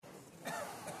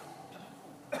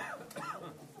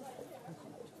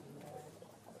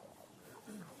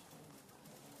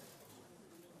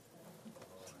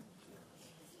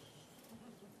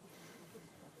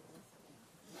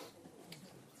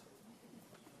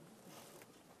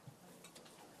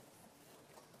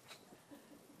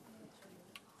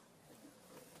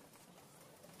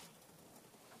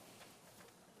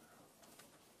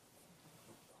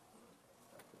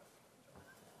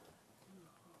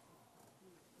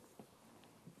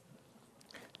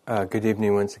Good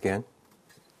evening once again.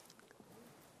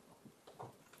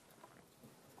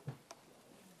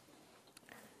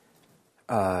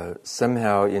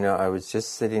 Somehow, I was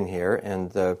just sitting here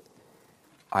and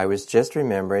I was just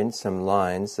remembering some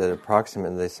lines,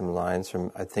 approximately some lines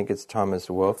from, I think it's Thomas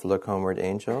Wolfe, Look Homeward,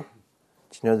 Angel.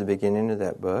 Do you know the beginning of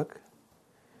that book?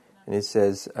 And he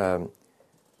says,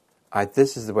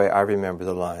 this is the way I remember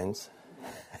the lines.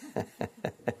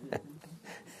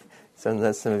 So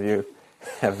unless some of you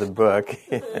have the book,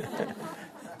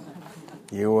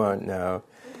 you won't know.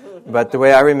 But the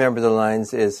way I remember the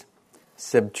lines is,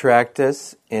 subtract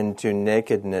us into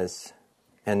nakedness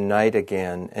and night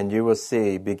again, and you will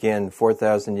see, begin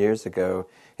 4,000 years ago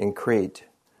in Crete,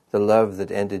 the love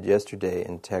that ended yesterday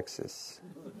in Texas.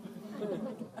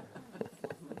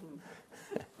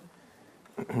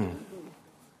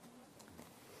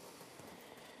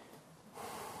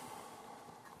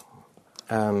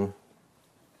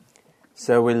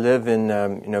 So we live in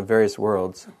various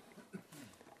worlds,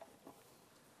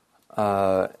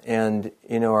 and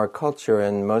our culture,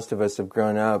 and most of us have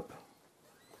grown up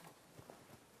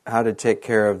how to take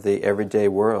care of the everyday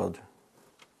world,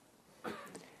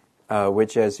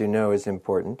 which, as you know, is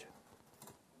important.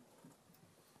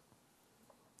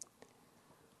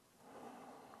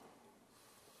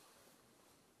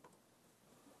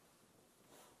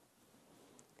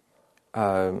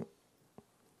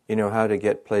 How to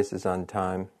get places on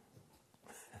time.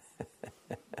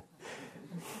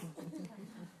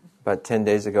 About 10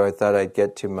 days ago, I thought I'd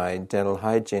get to my dental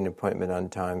hygiene appointment on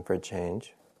time for a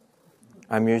change.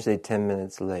 I'm usually 10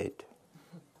 minutes late.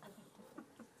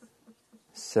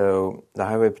 So the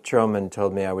highway patrolman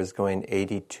told me I was going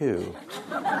 82.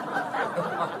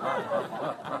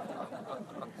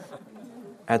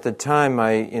 At the time,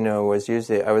 I've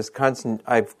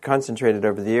concentrated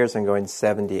over the years on going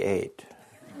 78.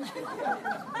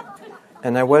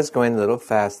 And I was going a little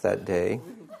fast that day.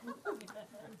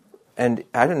 And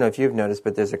I don't know if you've noticed,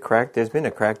 but there's been a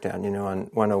crackdown, on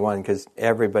 101, because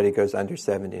everybody goes under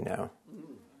 70 now.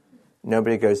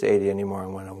 Nobody goes 80 anymore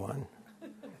on 101.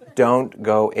 Don't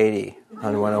go 80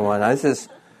 on 101. This is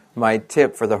my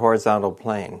tip for the horizontal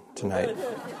plane tonight.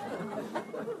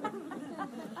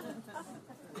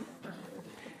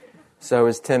 So I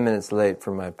was 10 minutes late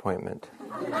for my appointment.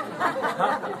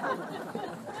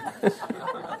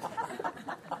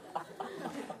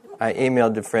 I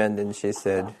emailed a friend and she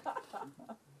said,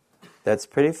 "That's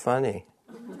pretty funny.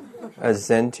 A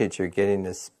Zen teacher getting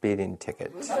a speeding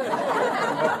ticket."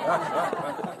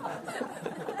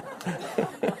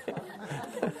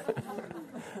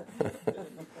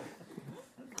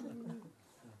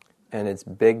 And it's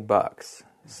big bucks.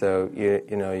 So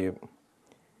you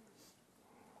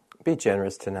be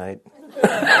generous tonight.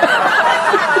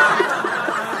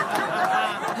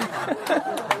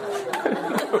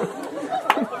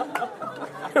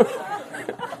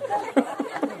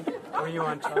 Were you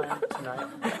on time tonight?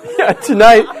 Yeah,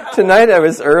 tonight I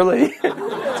was early.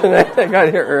 Tonight I got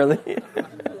here early.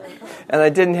 And I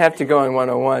didn't have to go on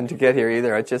 101 to get here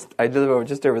either. I live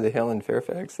just over the hill in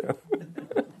Fairfax, so.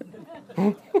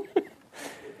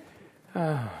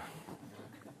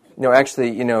 No,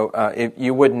 actually,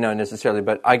 you wouldn't know necessarily,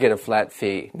 but I get a flat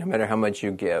fee no matter how much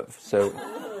you give. So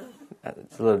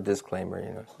it's a little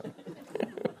disclaimer, So.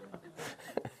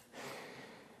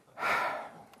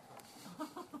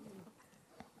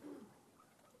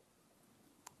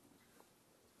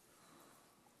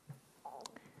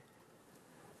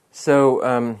 So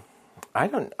I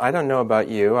don't know about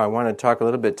you. I want to talk a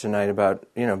little bit tonight about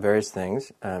various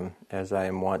things, as I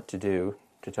am wont to do,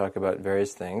 to talk about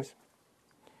various things.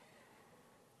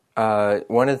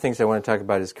 One of the things I want to talk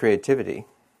about is creativity,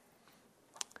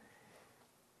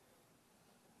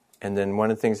 and then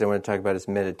one of the things I want to talk about is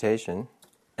meditation,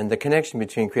 and the connection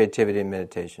between creativity and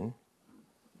meditation.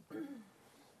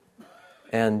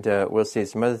 And we'll see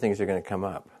some other things are going to come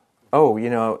up. Oh,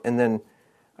 and then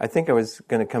I think I was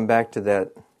going to come back to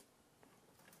that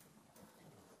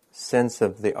sense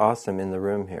of the awesome in the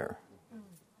room here.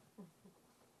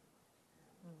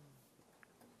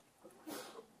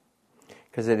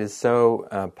 Because it is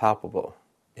so palpable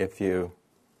if you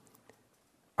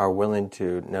are willing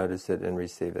to notice it and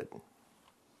receive it.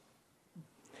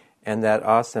 And that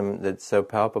awesome that's so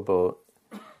palpable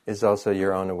is also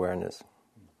your own awareness.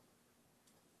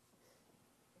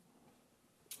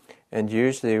 And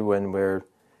usually when we're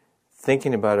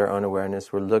thinking about our own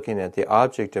awareness, we're looking at the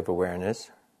object of awareness.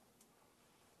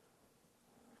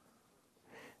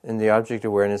 And the object of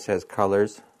awareness has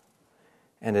colors,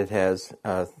 and it has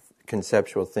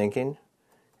conceptual thinking,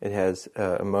 it has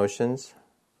emotions,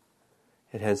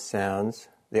 it has sounds,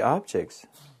 the objects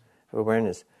of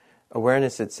awareness.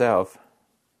 awareness itself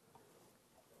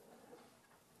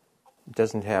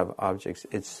doesn't have objects.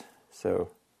 It's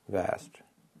so vast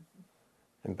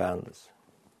and boundless.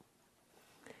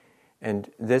 And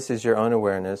this is your own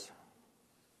awareness.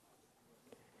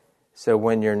 So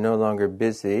when you're no longer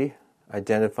busy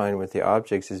identifying with the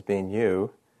objects as being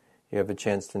you, you have a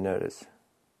chance to notice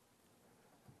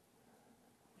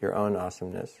your own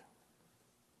awesomeness.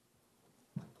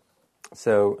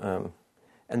 So,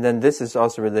 and then this is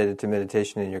also related to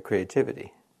meditation and your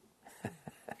creativity.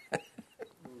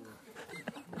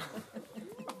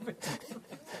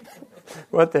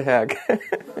 What the heck?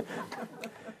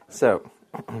 So,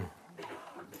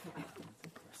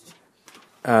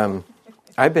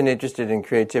 I've been interested in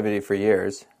creativity for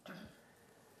years.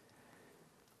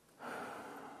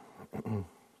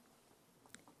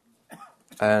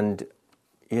 And,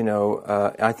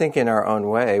 I think in our own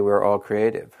way we're all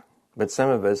creative. But some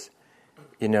of us,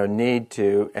 need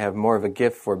to have more of a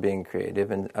gift for being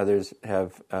creative, and others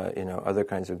have, other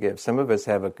kinds of gifts. Some of us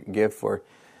have a gift for,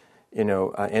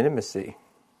 intimacy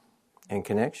and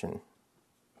connection.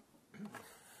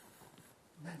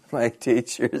 Like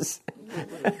teachers.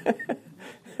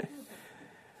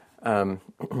 By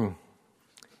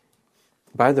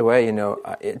the way,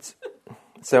 it's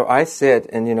so I sit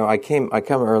and I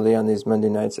come early on these Monday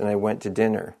nights, and I went to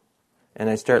dinner, and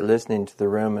I start listening to the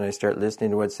room, and I start listening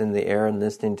to what's in the air and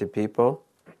listening to people.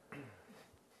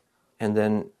 And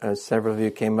then several of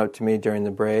you came up to me during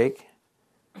the break,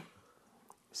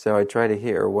 so I try to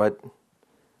hear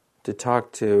to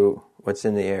talk to what's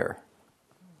in the air.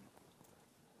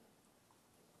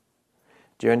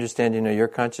 Do you understand, your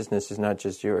consciousness is not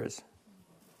just yours.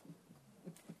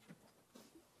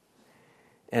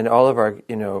 And all of our,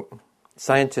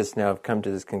 scientists now have come to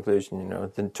this conclusion,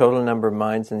 the total number of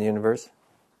minds in the universe.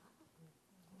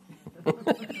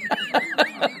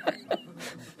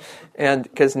 And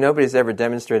because nobody's ever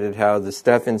demonstrated how the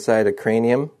stuff inside a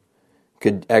cranium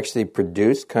could actually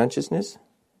produce consciousness.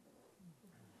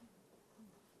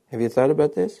 Have you thought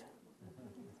about this?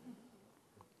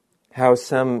 How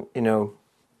some, and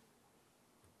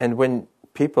when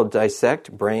people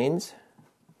dissect brains,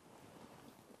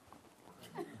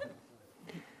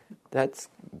 that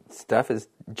stuff has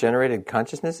generated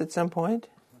consciousness at some point.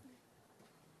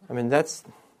 I mean, that's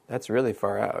really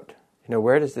far out.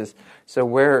 Where does this? So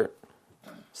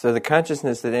the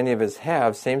consciousness that any of us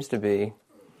have seems to be,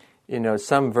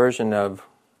 some version of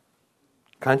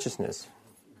consciousness.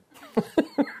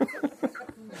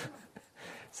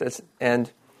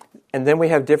 And then we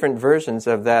have different versions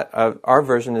of that. Our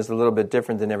version is a little bit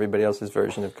different than everybody else's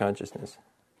version of consciousness,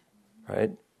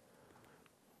 right?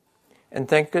 And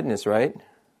thank goodness, right?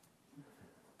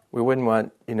 We wouldn't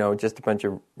want, just a bunch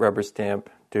of rubber stamp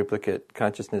duplicate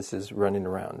consciousnesses running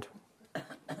around.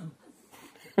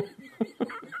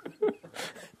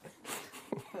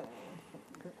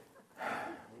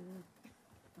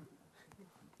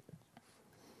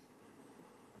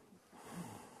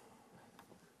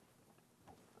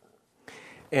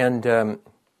 And,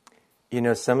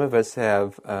 some of us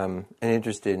have an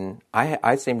interest in,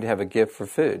 I seem to have a gift for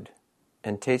food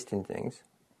and tasting things.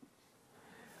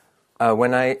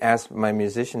 When I ask my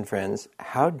musician friends,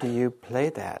 how do you play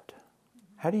that?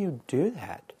 How do you do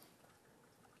that?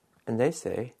 And they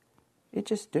say, you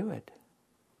just do it.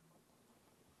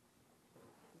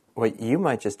 Well, you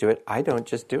might just do it. I don't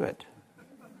just do it.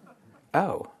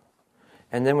 Oh.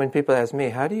 And then when people ask me,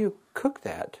 how do you cook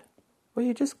that? Well,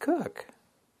 you just cook.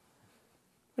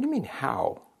 What do you mean,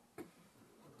 how?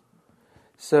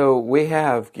 So we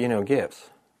have, gifts.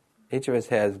 Each of us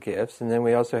has gifts, and then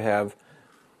we also have,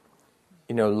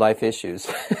 life issues.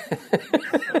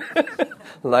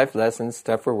 Life lessons,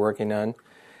 stuff we're working on.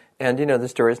 And, the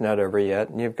story's not over yet,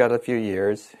 and you've got a few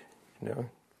years,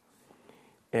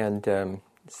 And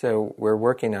so we're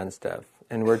working on stuff.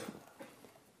 And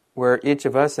we're each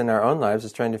of us in our own lives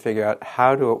is trying to figure out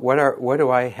what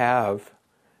do I have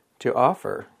to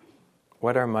offer?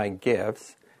 What are my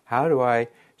gifts? How do I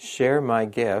share my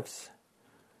gifts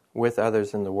with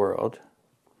others in the world?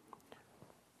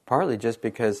 Partly just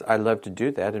because I love to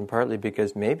do that, and partly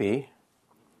because maybe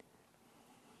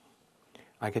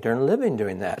I could earn a living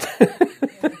doing that.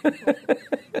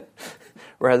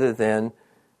 Rather than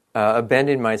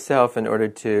abandoning myself in order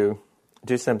to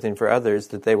do something for others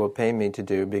that they will pay me to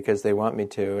do because they want me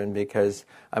to, and because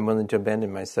I'm willing to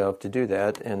abandon myself to do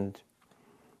that. And,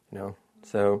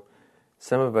 so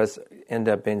some of us end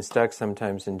up being stuck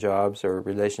sometimes in jobs or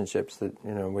relationships that,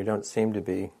 we don't seem to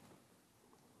be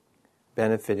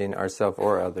benefiting ourselves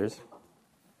or others.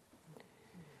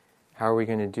 How are we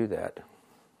going to do that?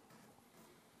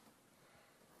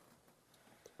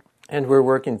 And we're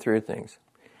working through things.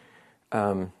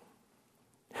 I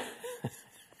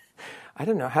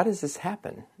don't know, how does this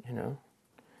happen,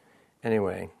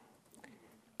 Anyway,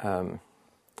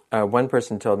 one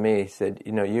person told me, he said,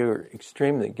 you're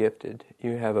extremely gifted.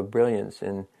 You have a brilliance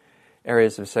in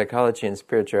areas of psychology and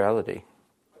spirituality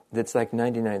that's like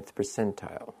 99th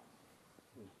percentile.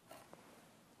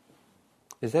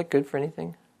 Is that good for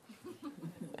anything?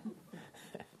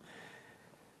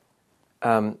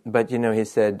 But he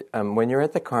said, when you're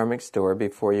at the karmic store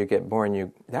before you get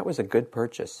born, that was a good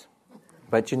purchase.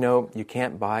 But you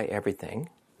can't buy everything.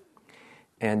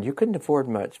 And you couldn't afford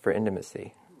much for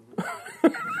intimacy.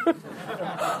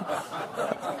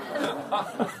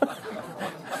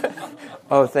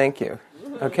 Oh, thank you.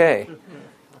 Okay.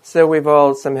 So we've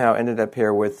all somehow ended up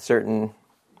here with certain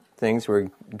things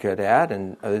we're good at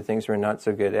and other things we're not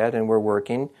so good at, and we're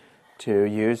working to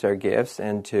use our gifts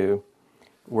and to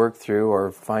work through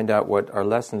or find out what our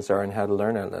lessons are and how to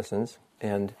learn our lessons.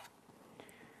 And,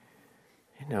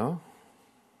 I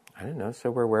don't know,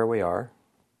 so we're where we are.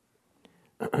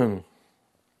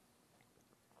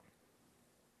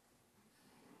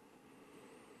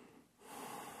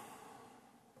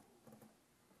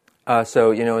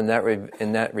 So in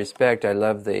that respect, I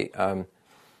love the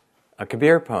a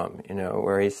Kabir poem,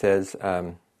 where he says,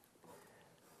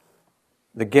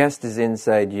 "The guest is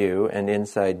inside you and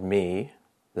inside me.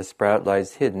 The sprout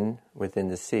lies hidden within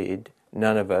the seed.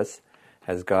 None of us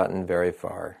has gotten very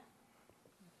far.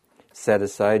 Set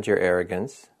aside your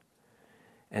arrogance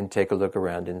and take a look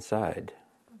around inside.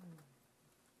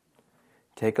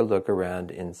 Take a look around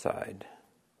inside."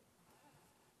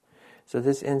 So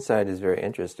this insight is very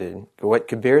interesting. What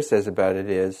Kabir says about it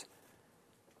is,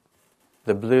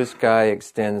 the blue sky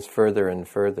extends further and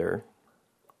further.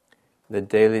 The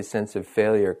daily sense of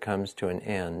failure comes to an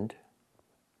end.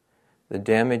 The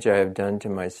damage I have done to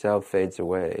myself fades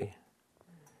away.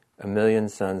 A million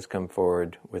suns come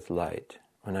forward with light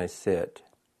when I sit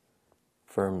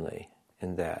firmly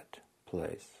in that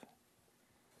place.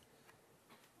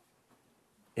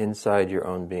 Inside your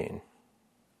own being.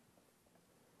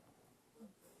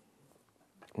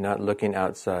 Not looking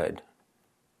outside.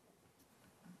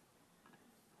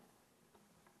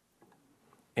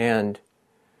 And,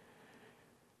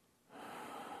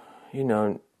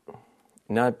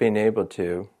 not being able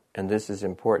to, and this is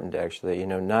important actually,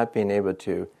 not being able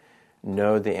to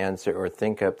know the answer or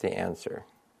think up the answer.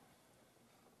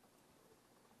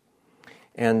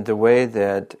 And the way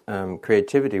that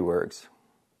creativity works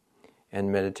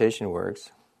and meditation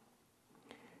works.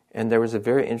 And there was a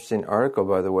very interesting article,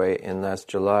 by the way, in last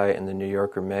July in the New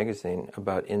Yorker magazine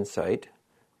about insight.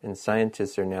 And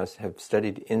scientists have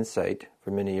studied insight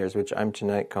for many years, which I'm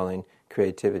tonight calling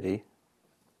creativity.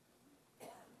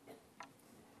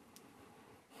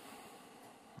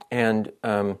 And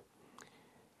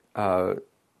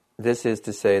this is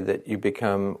to say that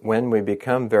when we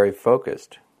become very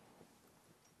focused,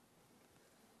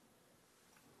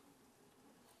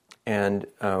 and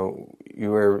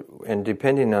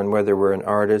depending on whether we're an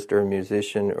artist or a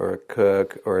musician or a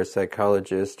cook or a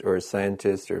psychologist or a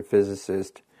scientist or a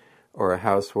physicist or a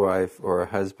housewife or a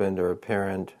husband or a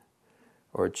parent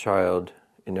or a child,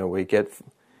 we get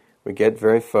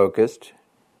very focused,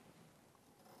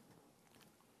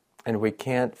 and we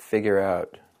can't figure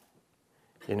out,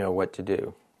 what to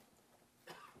do.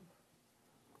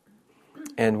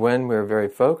 And when we're very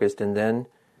focused, and then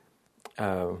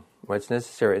what's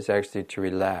necessary is actually to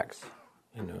relax,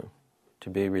 to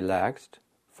be relaxed,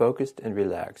 focused and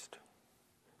relaxed.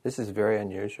 This is very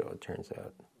unusual, it turns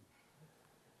out.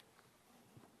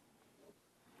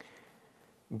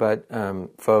 But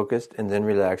focused and then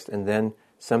relaxed, and then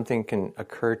something can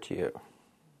occur to you.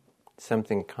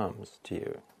 Something comes to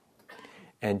you,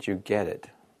 and you get it.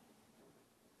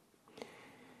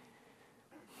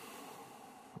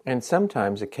 And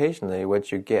sometimes, occasionally,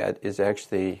 what you get is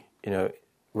actually,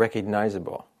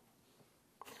 recognizable.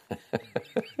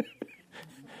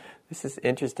 This is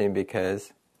interesting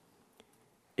because,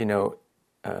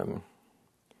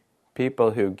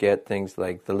 people who get things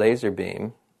like the laser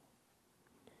beam,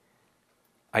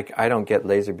 I don't get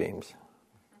laser beams.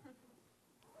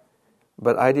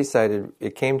 But I decided,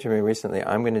 it came to me recently,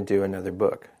 I'm going to do another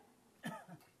book.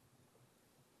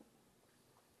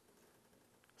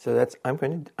 So I'm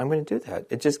going to do that.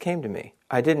 It just came to me.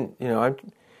 I didn't,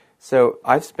 so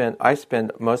I spend a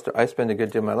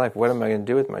good deal of my life. What am I going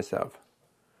to do with myself?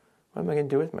 What am I going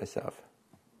to do with myself?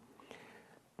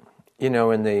 In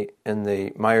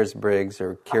the Myers-Briggs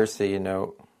or Keirsey,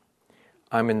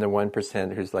 I'm in the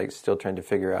 1% who's still trying to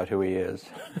figure out who he is.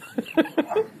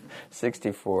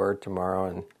 64 tomorrow,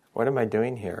 and what am I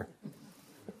doing here?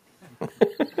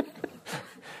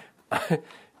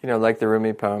 like the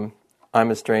Rumi poem,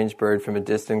 I'm a strange bird from a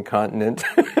distant continent.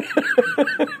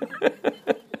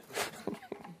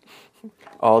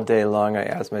 All day long I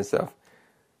ask myself,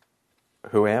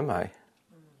 who am I?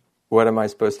 What am I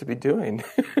supposed to be doing?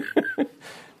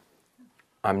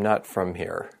 I'm not from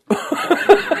here.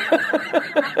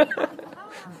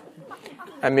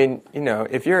 I mean,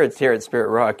 if you're here at Spirit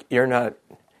Rock, you're not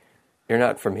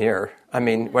from here. I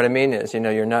mean, what I mean is,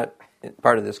 you're not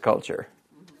part of this culture.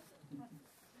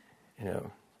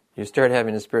 You start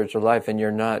having a spiritual life and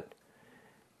you're not,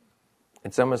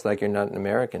 it's almost like you're not an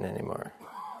American anymore.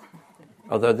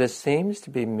 Although this seems to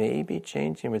be maybe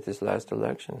changing with this last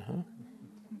election, huh?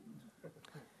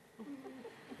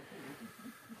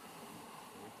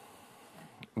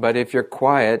 But if you're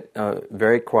quiet,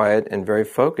 very quiet and very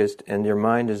focused, and your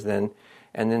mind is then,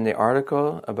 and in the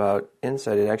article about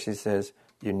insight, it actually says,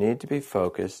 you need to be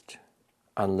focused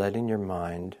on letting your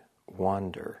mind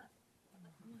wander.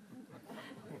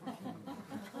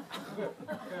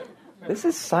 This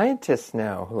is scientists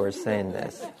now who are saying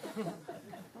this.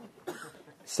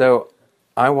 So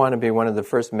I want to be one of the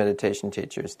first meditation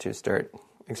teachers to start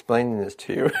explaining this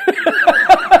to you.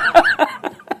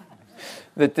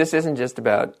 That this isn't just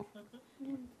about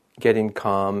getting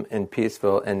calm and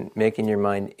peaceful and making your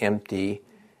mind empty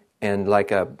and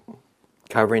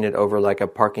covering it over like a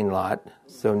parking lot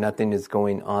so nothing is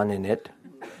going on in it.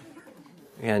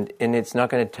 And it's not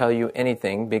going to tell you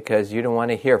anything because you don't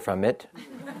want to hear from it.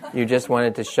 You just want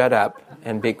it to shut up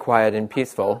and be quiet and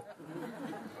peaceful.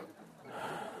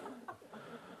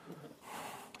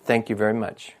 Thank you very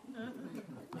much.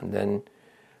 And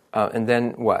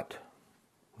then what?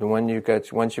 Once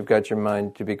you've got your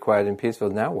mind to be quiet and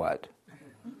peaceful, now what?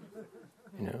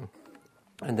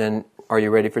 And then, are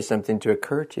you ready for something to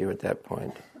occur to you at that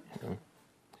point?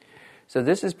 So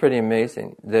this is pretty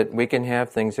amazing, that we can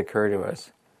have things occur to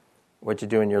us. What you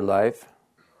do in your life.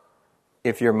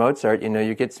 If you're Mozart,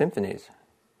 you get symphonies.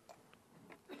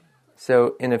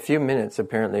 So in a few minutes,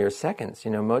 apparently, or seconds,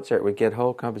 Mozart would get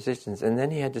whole compositions, and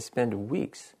then he had to spend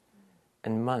weeks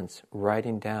and months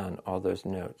writing down all those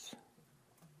notes.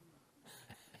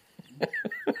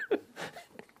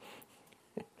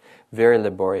 Very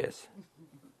laborious.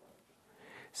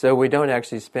 So we don't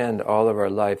actually spend all of our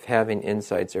life having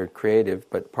insights or creative,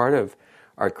 but part of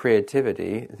our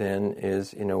creativity then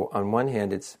is, on one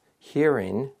hand it's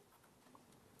hearing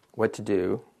what to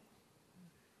do,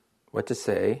 what to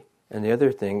say, and the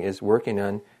other thing is working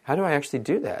on, how do I actually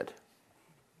do that?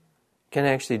 Can I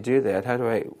actually do that? How do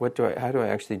I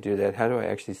actually do that? How do I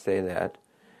actually say that?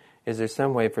 Is there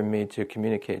some way for me to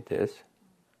communicate this?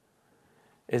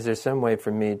 Is there some way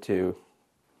for me to,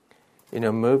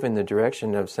 move in the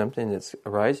direction of something that's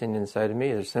arising inside of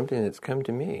me? There's something that's come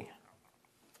to me.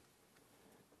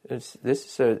 It's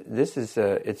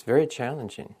very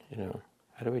challenging.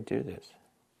 How do we do this?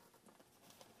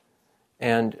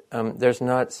 And there's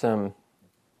not some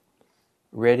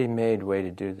ready-made way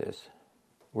to do this,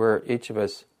 where each of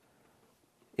us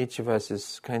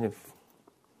is kind of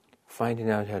finding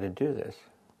out how to do this.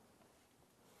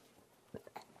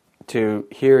 To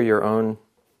hear your own,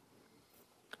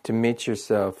 to meet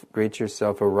yourself, greet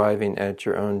yourself arriving at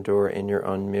your own door in your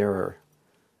own mirror.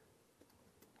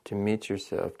 To meet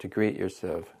yourself, to greet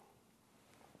yourself.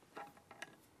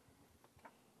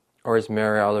 Or as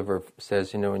Mary Oliver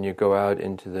says, when you go out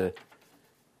into the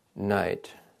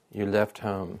night, you left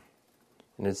home,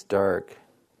 and it's dark,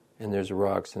 and there's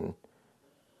rocks and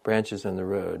branches on the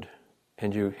road,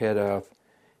 and you head off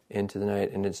into the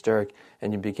night, and it's dark,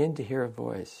 and you begin to hear a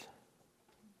voice.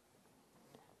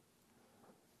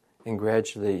 And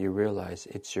gradually you realize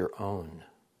it's your own.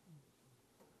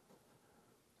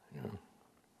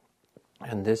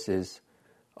 And this is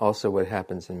also what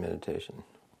happens in meditation.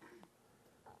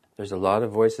 There's a lot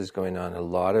of voices going on, a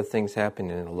lot of things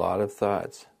happening, and a lot of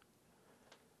thoughts.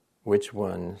 Which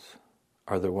ones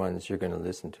are the ones you're going to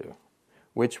listen to?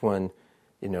 Which one,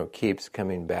 keeps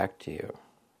coming back to you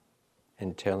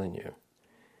and telling you,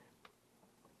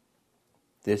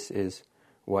 this is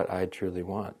what I truly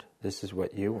want. This is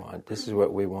what you want. This is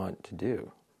what we want to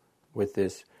do with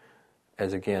this.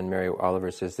 As again, Mary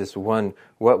Oliver says, this one,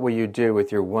 what will you do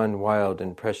with your one wild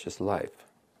and precious life?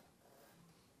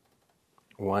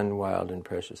 One wild and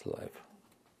precious life.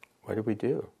 What do we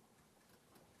do?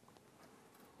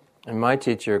 And my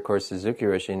teacher, of course, Suzuki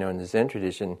Roshi, in the Zen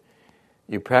tradition,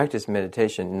 you practice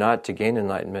meditation not to gain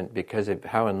enlightenment because of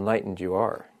how enlightened you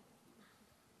are.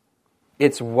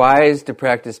 It's wise to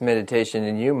practice meditation,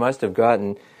 and you must have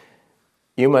gotten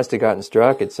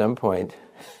struck at some point.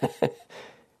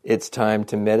 It's time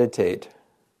to meditate.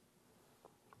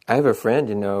 I have a friend,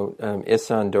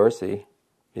 Isan Dorsey,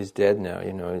 He's dead now,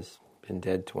 he's been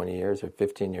dead 20 years or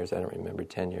 15 years, I don't remember,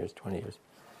 10 years, 20 years.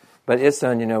 But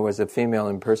Isan, was a female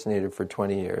impersonator for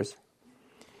 20 years.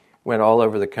 Went all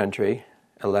over the country,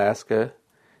 Alaska,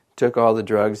 took all the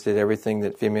drugs, did everything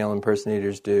that female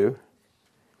impersonators do.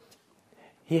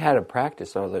 He had to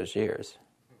practice all those years.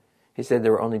 He said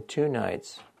there were only 2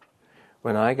 nights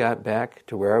when I got back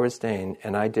to where I was staying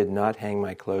and I did not hang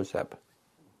my clothes up.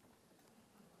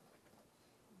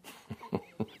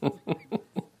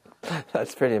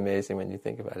 That's pretty amazing when you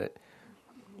think about it.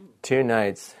 2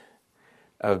 nights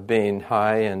of being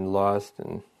high and lost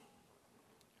and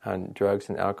on drugs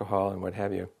and alcohol and what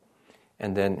have you,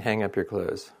 and then hang up your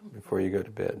clothes before you go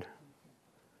to bed.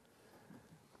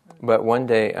 But one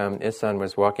day, Isan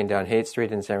was walking down Haight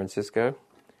Street in San Francisco,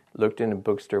 looked in a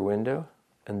bookstore window,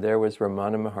 and there was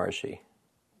Ramana Maharshi.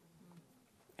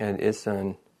 And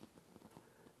Isan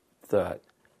thought,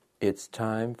 it's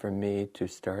time for me to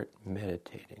start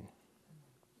meditating.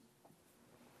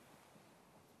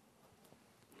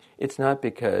 It's not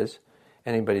because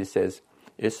anybody says,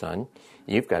 Isan,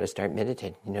 you've got to start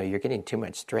meditating. You're getting too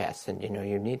much stress, and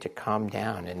you need to calm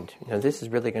down, and this is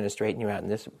really going to straighten you out.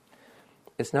 And this,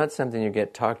 it's not something you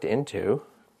get talked into.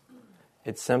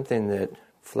 It's something that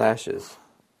flashes.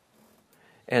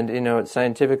 And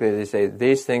scientifically they say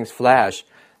these things flash.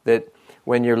 That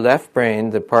when your left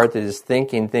brain, the part that is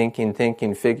thinking,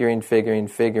 figuring,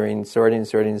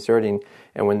 sorting,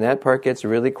 and when that part gets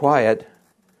really quiet,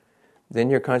 then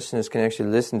your consciousness can actually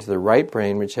listen to the right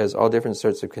brain, which has all different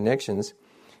sorts of connections,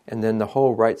 and then the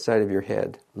whole right side of your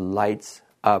head lights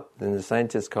up. And the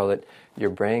scientists call it, your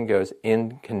brain goes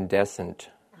incandescent.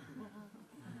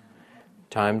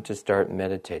 Time to start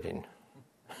meditating.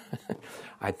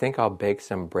 I think I'll bake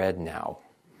some bread now.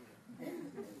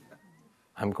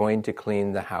 I'm going to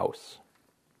clean the house.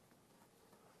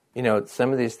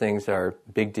 Some of these things are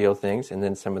big deal things, and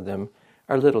then some of them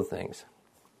are little things.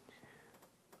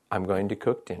 I'm going to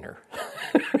cook dinner.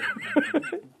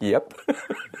 Yep.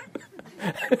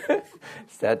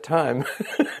 It's that time.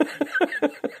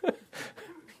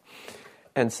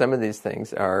 And some of these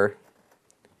things are,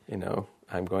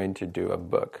 I'm going to do a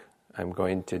book. I'm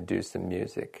going to do some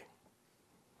music.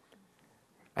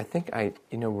 I think I,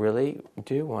 really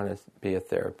do want to be a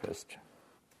therapist.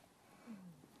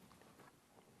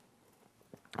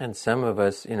 And some of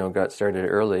us, got started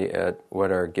early at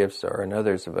what our gifts are, and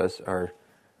others of us are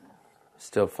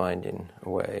still finding a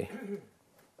way.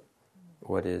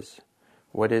 What is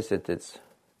it that's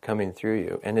coming through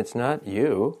you? And it's not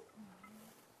you.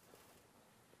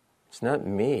 It's not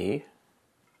me.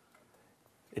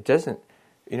 It doesn't,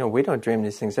 we don't dream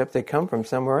these things up. They come from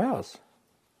somewhere else.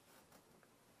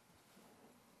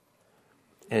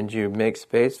 And you make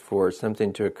space for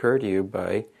something to occur to you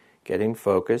by getting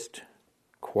focused,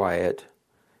 quiet,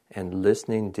 and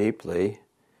listening deeply,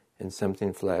 and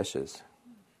something flashes.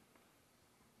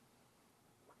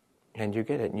 And you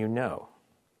get it, and you know.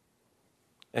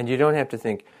 And you don't have to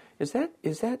think, is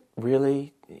that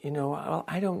really, well,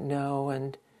 I don't know,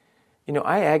 and,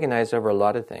 I agonize over a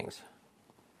lot of things.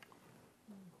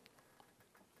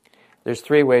 There's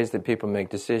 3 ways that people make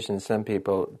decisions. Some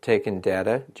people take in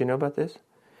data. Do you know about this?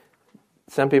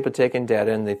 Some people take in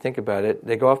data and they think about it.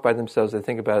 They go off by themselves, they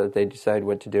think about it, they decide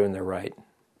what to do, and they're right.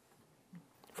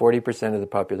 40% of the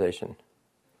population.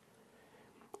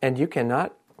 And you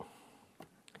cannot.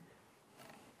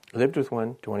 Lived with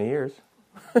one 20 years.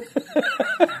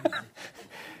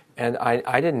 And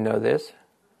I didn't know this,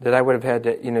 that I would have had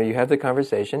to, you have the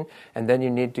conversation, and then you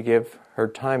need to give her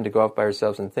time to go off by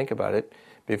herself and think about it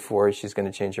before she's going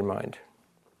to change her mind.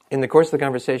 In the course of the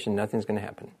conversation, nothing's going to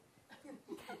happen.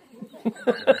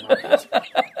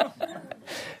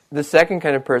 The second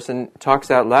kind of person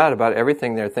talks out loud about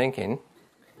everything they're thinking,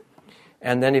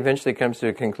 and then eventually comes to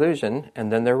a conclusion,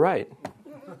 and then they're right.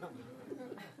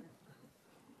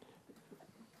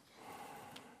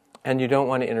 And you don't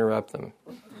want to interrupt them.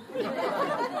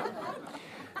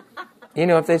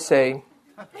 If they say,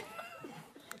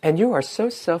 and you are so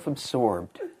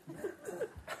self-absorbed,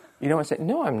 you don't want to say,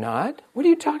 no, I'm not. What are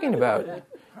you talking about?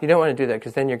 You don't want to do that,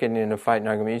 because then you're getting in a fight and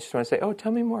argument. You just want to say, oh,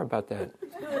 tell me more about that.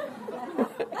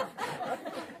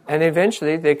 And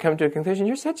eventually they come to a conclusion,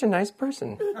 you're such a nice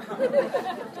person.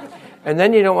 And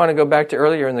then you don't want to go back to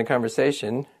earlier in the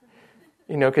conversation,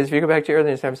 because if you go back to earlier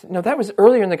in the conversation, no, that was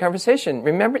earlier in the conversation.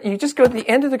 Remember, you just go to the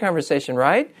end of the conversation,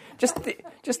 right?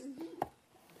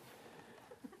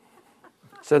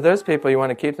 So those people, you want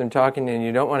to keep them talking, and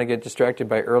you don't want to get distracted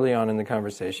by early on in the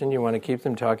conversation. You want to keep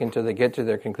them talking until they get to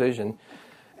their conclusion.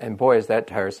 And boy, is that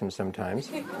tiresome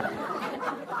sometimes.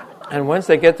 And once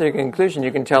they get to their conclusion,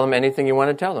 you can tell them anything you want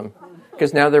to tell them,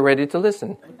 because now they're ready to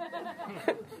listen.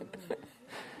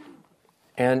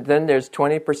 And then there's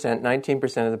 20%,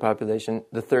 19% of the population,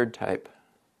 the third type.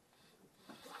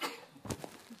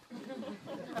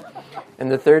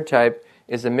 And the third type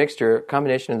is a mixture, a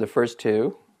combination of the first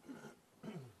two.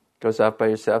 Goes off by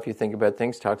yourself, you think about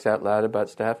things, talks out loud about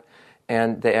stuff,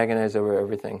 and they agonize over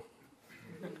everything.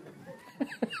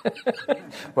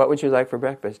 What would you like for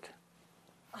breakfast?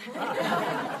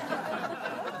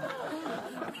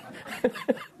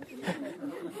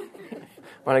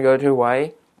 Want to go to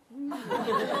Hawaii?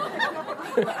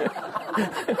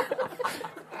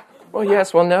 Well,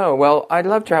 yes, well, no. Well, I'd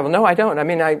love travel. No, I don't. I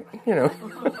mean,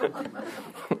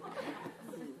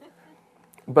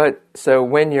 But, so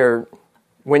when you're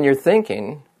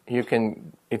thinking, you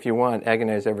can, if you want,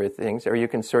 agonize over things, or you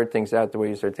can sort things out the way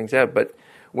you sort things out. But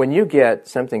when you get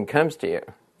something comes to you,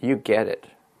 you get it.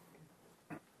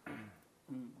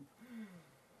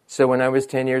 So when I was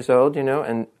 10 years old,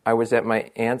 and I was at my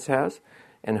aunt's house,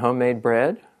 and homemade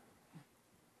bread.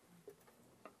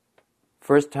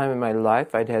 First time in my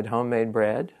life I'd had homemade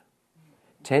bread.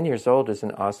 10 years old is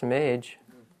an awesome age.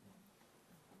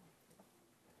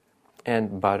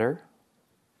 And butter.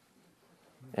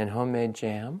 And homemade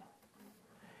jam.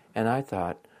 And I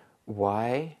thought,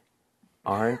 why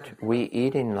aren't we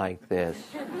eating like this?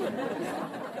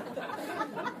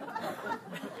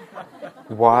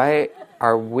 Why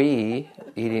are we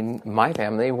eating, my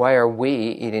family, why are we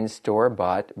eating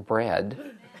store-bought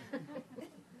bread?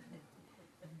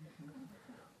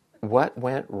 What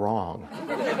went wrong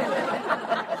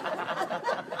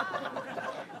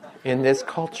in this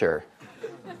culture?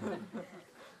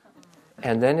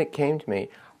 And then it came to me,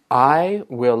 I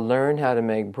will learn how to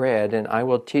make bread and I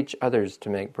will teach others to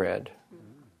make bread.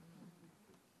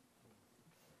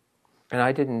 And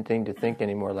I didn't need to think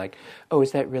anymore like, oh,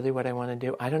 is that really what I want to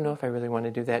do? I don't know if I really want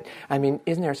to do that. I mean,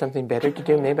 isn't there something better to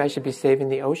do? Maybe I should be saving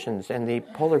the oceans and the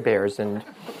polar bears and,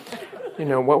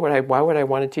 why would I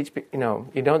want to teach,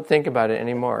 you don't think about it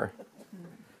anymore.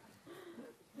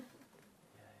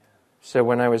 So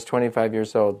when I was 25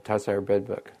 years old, Tassajara Bread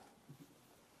Book.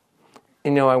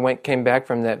 I came back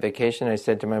from that vacation, I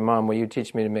said to my mom, will you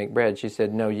teach me to make bread? She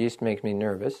said, no, yeast makes me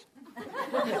nervous.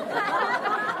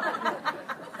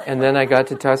 And then I got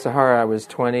to Tassajara, I was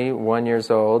 21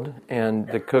 years old, and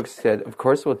the cook said, of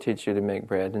course we'll teach you to make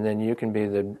bread, and then you can be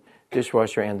the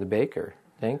dishwasher and the baker.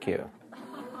 Thank you.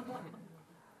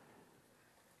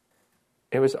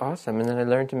 It was awesome, and then I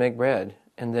learned to make bread.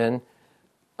 And then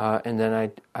I'm going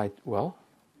to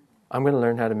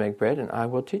learn how to make bread, and I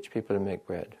will teach people to make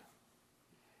bread.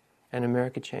 And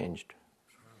America changed.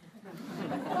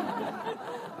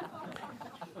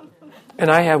 And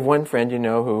I have one friend,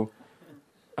 who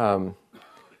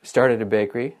started a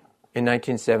bakery in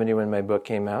 1970 when my book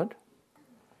came out.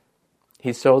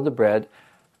 He sold the bread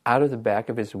out of the back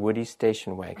of his Woody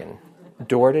station wagon,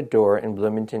 door to door in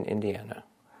Bloomington, Indiana.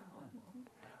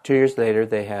 2 years later,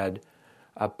 they had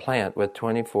a plant with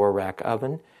 24 rack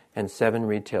oven and 7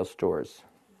 retail stores.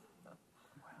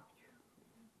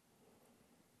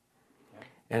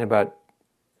 And about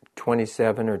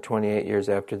 27 or 28 years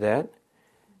after that,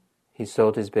 he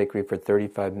sold his bakery for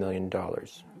 $35 million.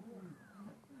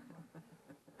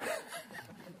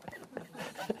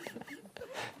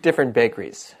 Different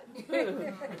bakeries.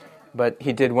 But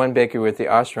he did one bakery with the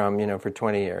ashram, for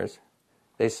 20 years.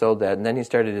 They sold that, and then he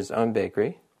started his own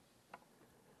bakery,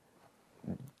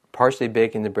 partially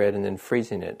baking the bread and then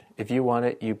freezing it. If you want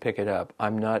it, you pick it up.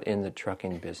 I'm not in the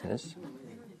trucking business.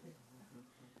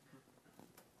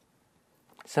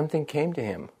 Something came to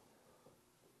him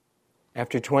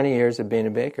after 20 years of being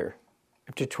a baker.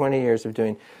 After 20 years of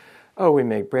doing, we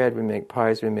make bread, we make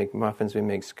pies, we make muffins, we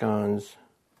make scones,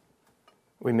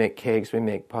 we make cakes, we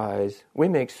make pies, we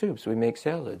make soups, we make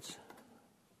salads,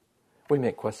 we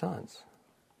make croissants.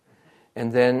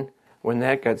 And then when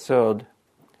that got sold,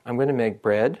 I'm going to make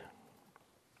bread.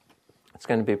 It's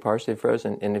going to be partially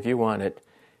frozen, and if you want it,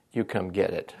 you come get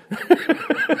it.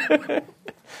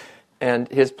 And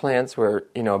his plants were,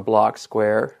 a block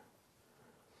square.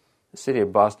 The city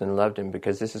of Boston loved him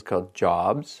because this is called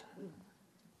jobs.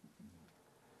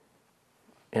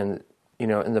 And,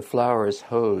 and the flour is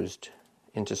hosed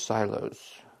into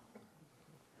silos.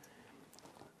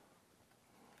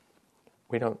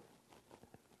 We don't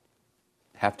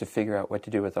have to figure out what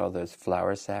to do with all those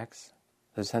flour sacks,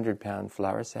 those 100-pound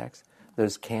flour sacks,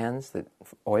 those cans that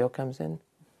oil comes in.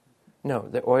 No,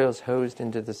 the oil's hosed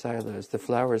into the silos. The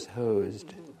flour's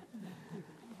hosed.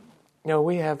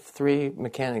 We have 3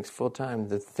 mechanics full-time.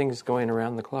 The thing's going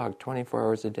around the clock, 24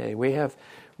 hours a day. We have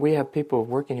people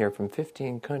working here from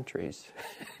 15 countries.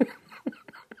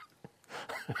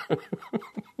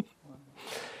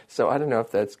 So I don't know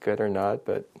if that's good or not,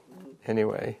 but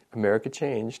Anyway, America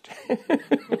changed.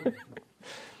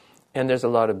 And there's a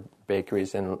lot of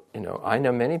bakeries, and I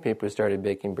know many people who started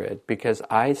baking bread because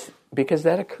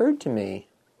that occurred to me.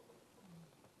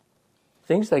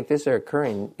 Things like this are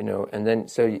occurring, and then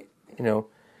so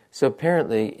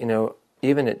apparently,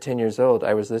 even at 10 years old,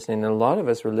 I was listening, and a lot of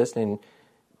us were listening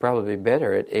probably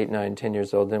better at 8, 9, 10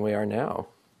 years old than we are now.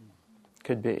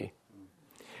 Could be.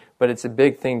 But it's a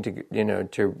big thing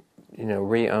to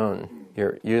re-own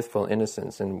your youthful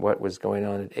innocence and what was going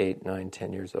on at 8, 9,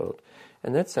 10 years old.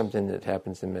 And that's something that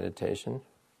happens in meditation.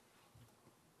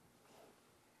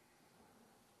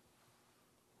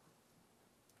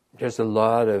 There's a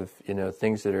lot of,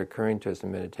 things that are occurring to us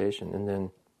in meditation. And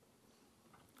then,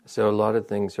 so a lot of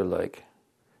things are like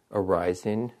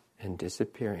arising and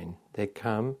disappearing. They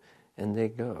come and they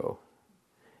go.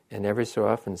 And every so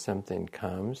often something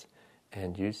comes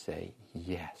and you say,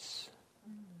 yes.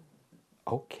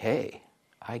 Okay,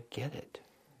 I get it.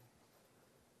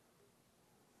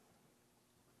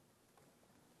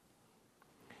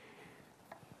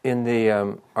 In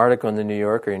the article in the New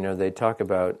Yorker, they talk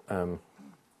about,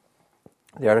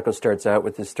 the article starts out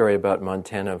with this story about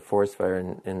Montana forest fire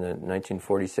in the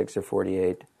 1946 or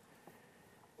 48.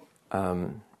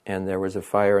 And there was a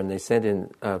fire, and they sent in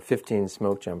 15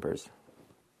 smoke jumpers.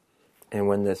 And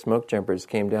when the smoke jumpers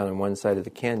came down on one side of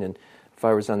the canyon, the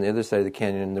fire was on the other side of the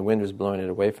canyon, and the wind was blowing it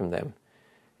away from them.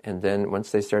 And then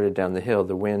once they started down the hill,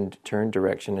 the wind turned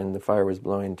direction, and the fire was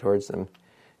blowing towards them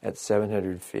at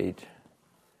 700 feet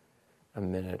a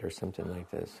minute or something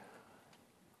like this.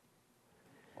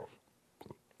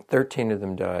 13 of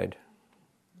them died.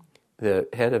 The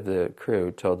head of the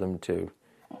crew told them to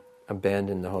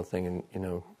abandon the whole thing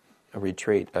and, a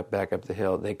retreat back up the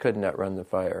hill. They couldn't outrun the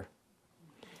fire.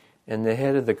 And the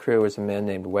head of the crew was a man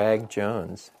named Wag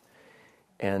Jones.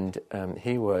 And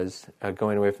he was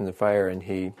going away from the fire, and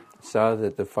he saw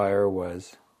that the fire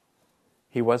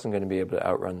he wasn't going to be able to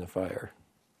outrun the fire.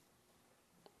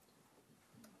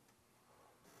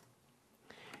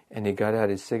 And he got out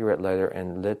his cigarette lighter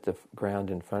and lit the ground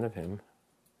in front of him.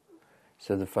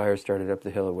 So the fire started up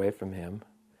the hill away from him.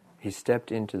 He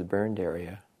stepped into the burned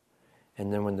area.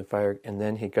 And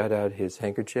then he got out his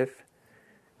handkerchief,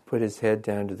 put his head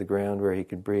down to the ground where he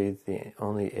could breathe the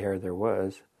only air there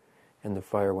was, and the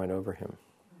fire went over him.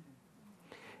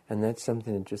 And that's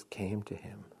something that just came to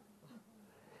him.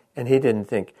 And he didn't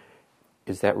think,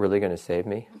 is that really going to save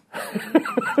me?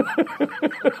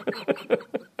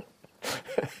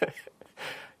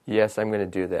 Yes, I'm going to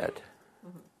do that.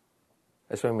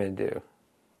 That's what I'm going to do.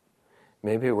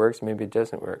 Maybe it works, maybe it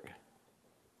doesn't work.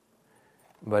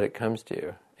 But it comes to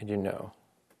you, and you know.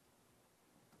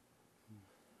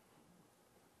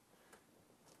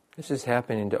 This is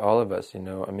happening to all of us, in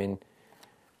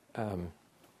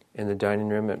the dining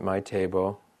room at my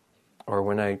table, or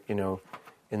when I,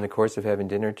 in the course of having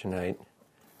dinner tonight,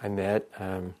 I met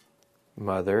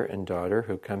mother and daughter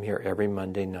who come here every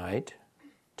Monday night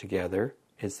together.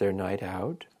 It's their night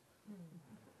out.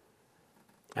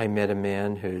 I met a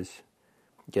man who's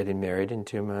getting married in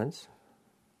 2 months.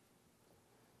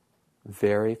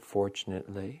 Very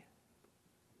fortunately.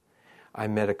 I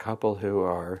met a couple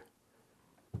who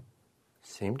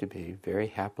seem to be very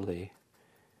happily,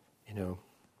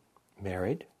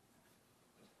 married.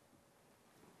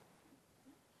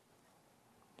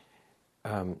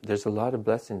 There's a lot of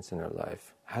blessings in our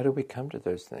life. How do we come to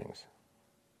those things?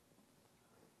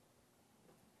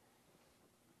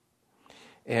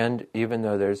 And even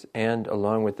though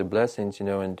along with the blessings,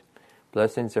 and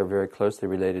blessings are very closely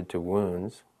related to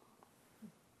wounds.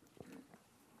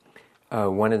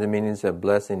 One of the meanings of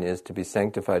blessing is to be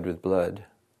sanctified with blood.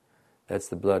 That's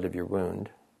the blood of your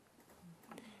wound.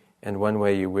 And one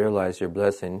way you realize your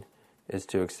blessing is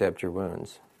to accept your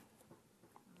wounds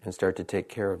and start to take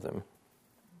care of them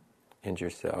and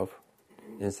yourself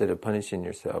instead of punishing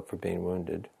yourself for being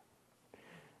wounded.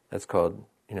 That's called,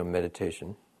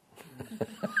 meditation.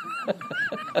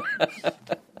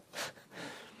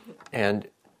 And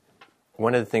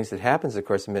one of the things that happens, of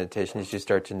course, in meditation is you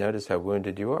start to notice how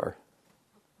wounded you are.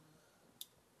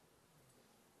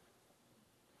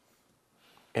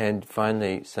 And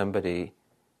finally, somebody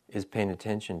is paying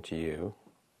attention to you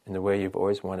in the way you've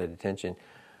always wanted attention.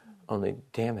 Only,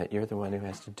 damn it, you're the one who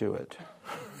has to do it.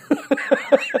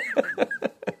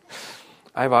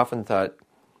 I've often thought,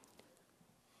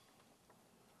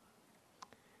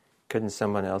 couldn't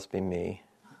someone else be me?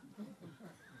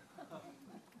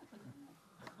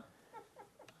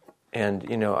 And,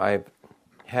 I've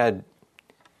had,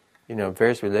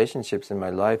 various relationships in my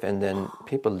life, and then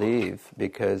people leave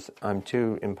because I'm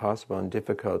too impossible and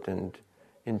difficult and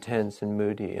intense and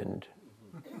moody and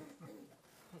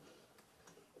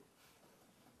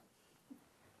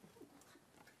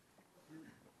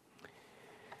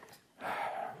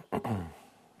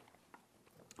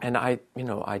And I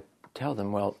tell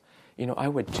them, well, I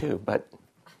would too, but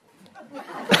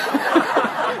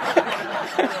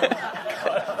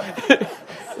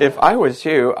if I was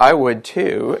you, I would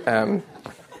too,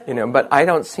 but I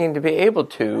don't seem to be able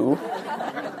to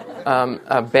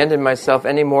abandon myself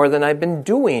any more than I've been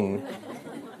doing.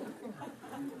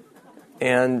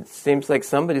 And seems like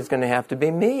somebody's going to have to be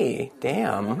me.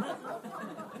 Damn.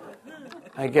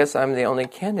 I guess I'm the only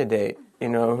candidate,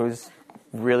 who's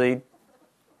really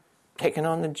taken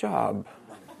on the job.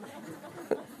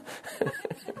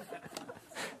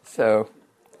 So,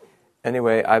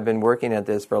 anyway, I've been working at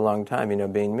this for a long time,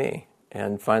 being me,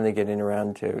 and finally getting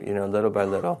around to, little by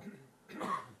little,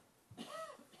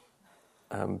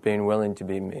 being willing to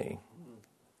be me.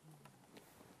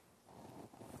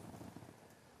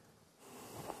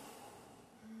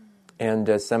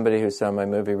 And somebody who saw my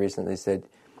movie recently said,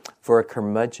 "For a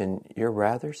curmudgeon, you're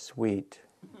rather sweet."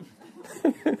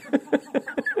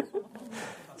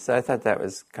 So I thought that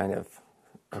was kind of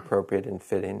appropriate and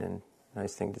fitting and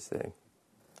nice thing to say.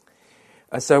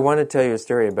 So I want to tell you a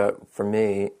story about, for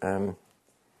me, and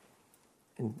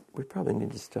we probably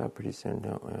need to stop pretty soon,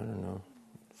 don't we? I don't know.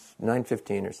 It's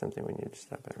 9:15 or something we need to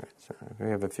stop at, right? So we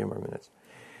have a few more minutes.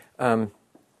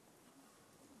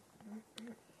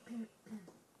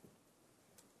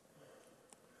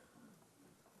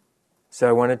 So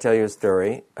I want to tell you a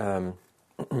story.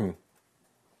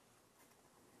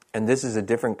 And this is a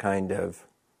different kind of,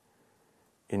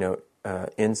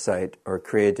 insight or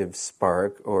creative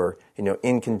spark or,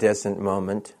 incandescent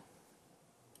moment.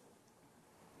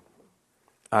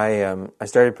 I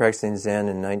started practicing Zen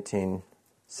in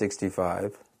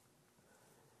 1965.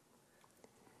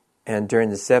 And during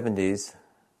the 70s,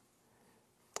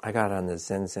 I got on the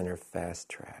Zen Center fast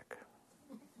track.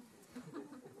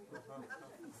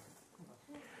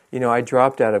 I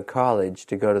dropped out of college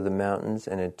to go to the mountains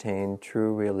and attain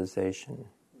true realization.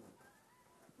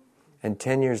 And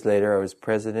 10 years later, I was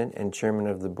president and chairman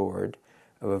of the board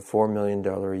of a $4 million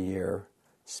a year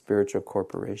spiritual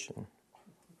corporation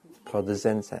called the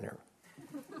Zen Center.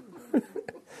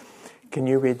 Can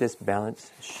you read this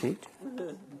balance sheet?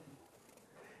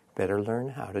 Better learn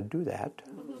how to do that.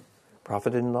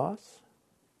 Profit and loss?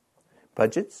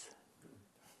 Budgets?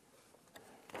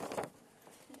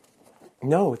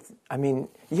 No,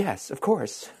 yes, of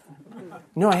course.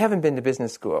 No, I haven't been to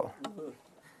business school.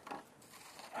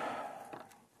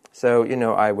 So,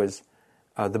 I was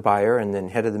the buyer and then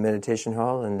head of the meditation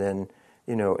hall and then,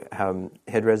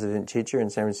 head resident teacher in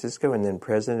San Francisco and then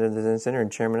president of the Zen Center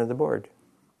and chairman of the board.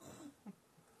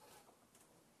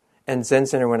 And Zen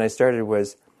Center, when I started,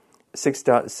 was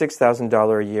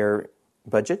 $6,000 a year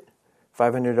budget,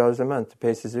 $500 a month to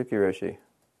pay Suzuki Roshi.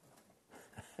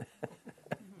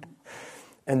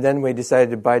 And then we decided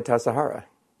to buy Tassajara.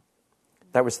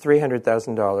 That was $300,000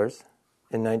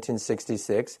 in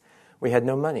 1966. We had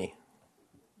no money.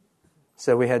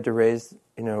 So we had to raise,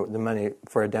 the money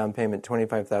for a down payment,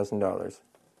 $25,000.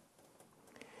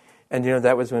 And,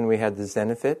 that was when we had the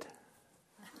Zenefit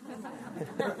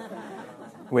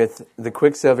with the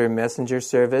Quicksilver Messenger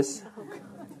Service,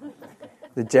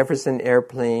 the Jefferson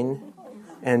Airplane,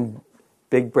 and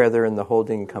Big Brother and the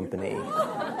Holding Company.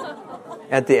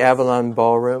 At the Avalon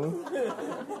Ballroom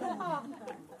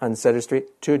on Sutter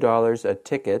Street, $2 a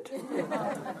ticket.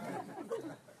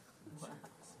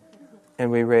 And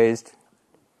we raised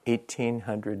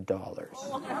 $1,800.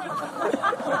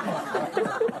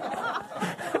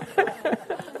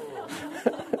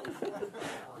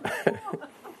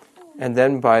 And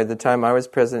then by the time I was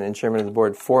president and chairman of the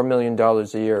board, $4 million a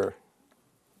year.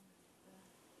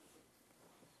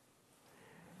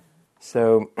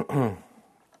 So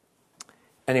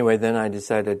anyway, then I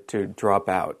decided to drop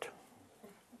out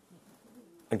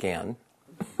again.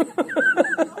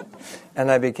 And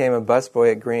I became a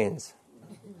busboy at Greens.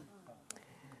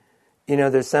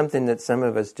 There's something that some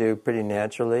of us do pretty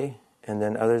naturally, and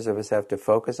then others of us have to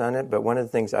focus on it. But one of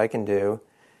the things I can do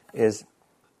is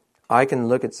I can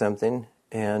look at something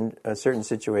and certain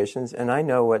situations, and I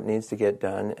know what needs to get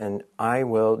done, and I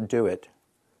will do it.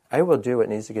 I will do what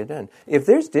needs to get done. If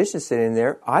there's dishes sitting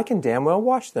there, I can damn well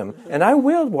wash them. And I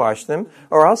will wash them,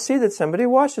 or I'll see that somebody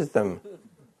washes them.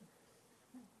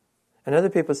 And other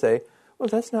people say, well,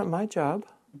 that's not my job.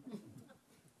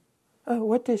 Oh,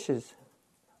 what dishes?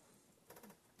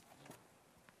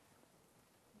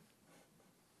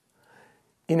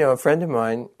 A friend of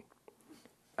mine,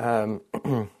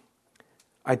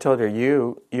 I told her,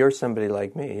 you're somebody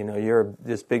like me. You're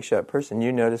this big shot person.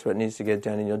 You notice what needs to get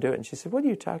done and you'll do it. And she said, what are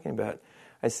you talking about?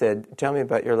 I said, tell me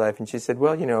about your life. And she said,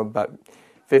 well, about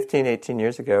 15, 18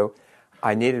 years ago,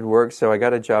 I needed work, so I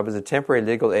got a job as a temporary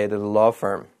legal aid at a law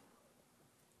firm.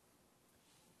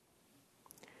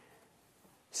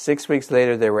 6 weeks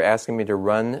later, they were asking me to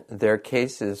run their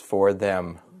cases for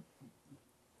them.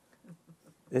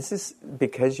 This is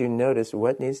because you notice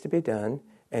what needs to be done,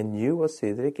 and you will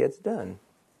see that it gets done.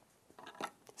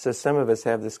 So some of us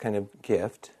have this kind of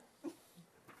gift.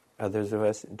 Others of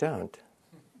us don't.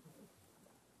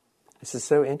 This is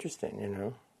so interesting, you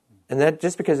know. And that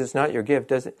just because it's not your gift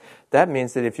doesn't. That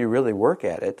means that if you really work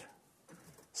at it,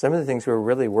 some of the things we're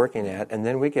really working at, and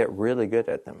then we get really good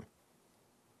at them.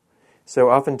 So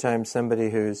oftentimes somebody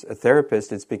who's a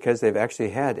therapist, it's because they've actually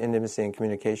had intimacy and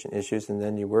communication issues, and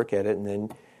then you work at it, and then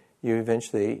you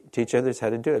eventually teach others how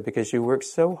to do it because you work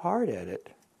so hard at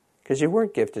it, because you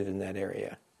weren't gifted in that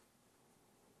area.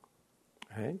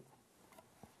 Right?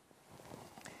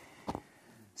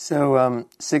 So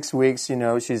 6 weeks, you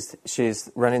know,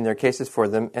 she's running their cases for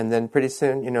them, and then pretty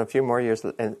soon, you know, a few more years,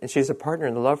 and she's a partner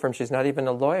in the law firm. She's not even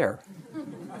a lawyer.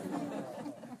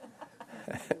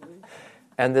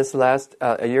 And this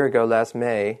a year ago, last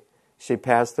May, she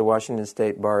passed the Washington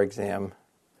State bar exam,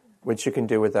 which you can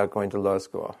do without going to law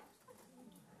school.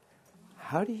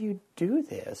 How do you do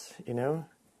this, you know?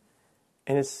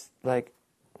 And it's like,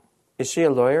 is she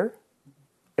a lawyer?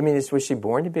 I mean, was she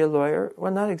born to be a lawyer?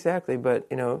 Well, not exactly, but,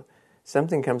 you know,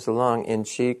 something comes along and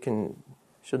she'll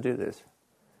do this.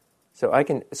 So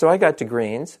I got to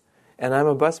Greens, and I'm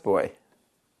a busboy.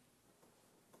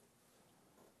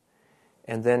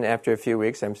 And then after a few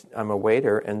weeks, I'm a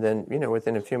waiter, and then, you know,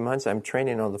 within a few months, I'm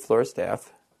training all the floor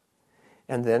staff.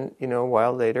 And then, you know, a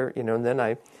while later, you know, and then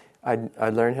I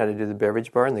learned how to do the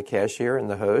beverage bar and the cashier and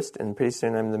the host, and pretty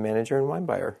soon I'm the manager and wine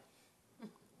buyer.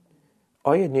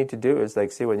 All you need to do is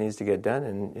like see what needs to get done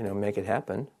and, you know, make it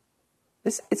happen.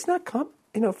 It's not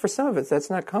you know, for some of us that's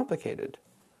not complicated.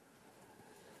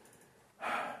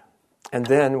 And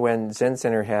then when Zen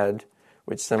Center had,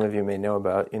 which some of you may know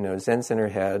about, you know, Zen Center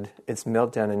had its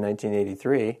meltdown in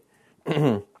 1983.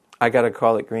 I got a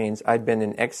call at Greens. I'd been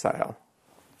in exile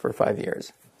for 5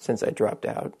 years since I dropped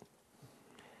out,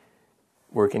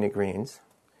 working at Greens.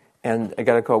 And I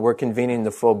got a call, we're convening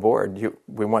the full board.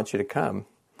 We want you to come.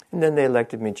 And then they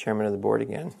elected me chairman of the board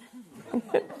again.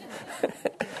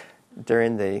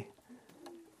 During the,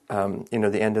 you know,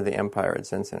 the end of the empire at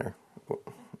Zen Center.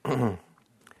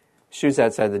 Shoes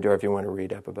outside the door if you want to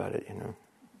read up about it, you know.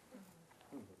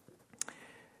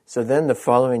 So then the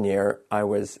following year, I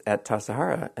was at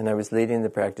Tassajara, and I was leading the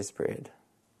practice period.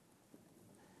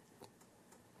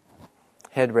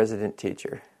 Head resident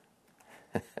teacher.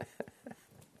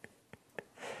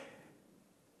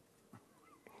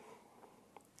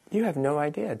 You have no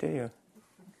idea, do you?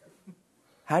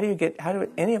 How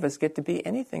do any of us get to be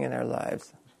anything in our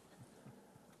lives?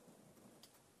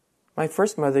 My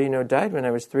first mother, you know, died when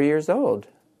I was 3 years old.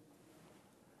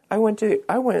 I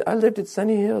lived at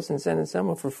Sunny Hills in San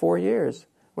Anselmo for 4 years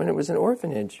when it was an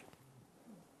orphanage.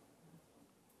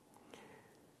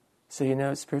 So you know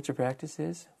what spiritual practice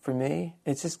is? For me,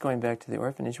 it's just going back to the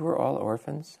orphanage. We're all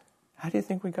orphans. How do you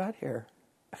think we got here?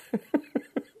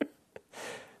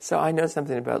 So I know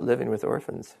something about living with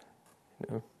orphans, you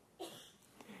know,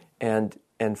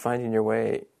 and finding your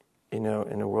way, you know,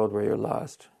 in a world where you're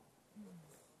lost.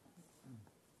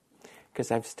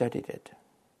 Because I've studied it.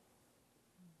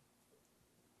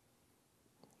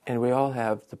 And we all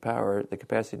have the power, the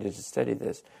capacity to study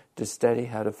this, to study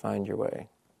how to find your way.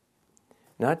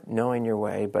 Not knowing your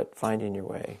way, but finding your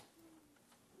way.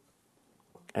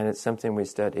 And it's something we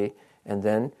study, and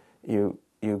then you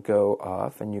go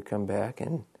off and you come back,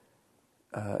 and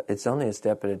it's only a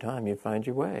step at a time. You find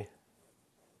your way.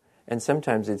 And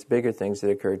sometimes it's bigger things that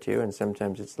occur to you, and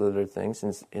sometimes it's littler things,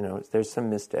 and you know, there's some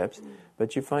missteps,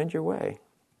 but you find your way.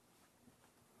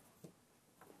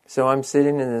 So I'm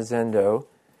sitting in the Zendo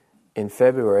in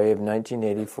February of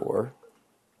 1984.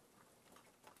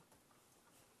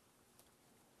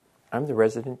 I'm the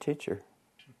resident teacher.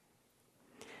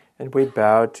 And we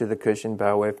bow to the cushion,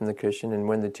 bow away from the cushion, and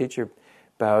when the teacher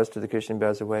bows to the cushion,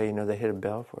 bows away, you know, they hit a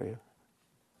bell for you.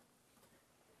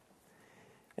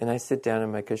 And I sit down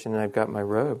on my cushion and I've got my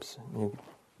robes. You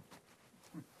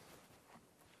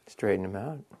straighten them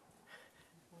out.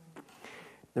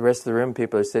 The rest of the room,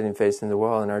 people are sitting facing the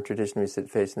wall. In our tradition, we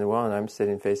sit facing the wall, and I'm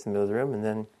sitting facing the middle of the room, and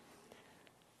then,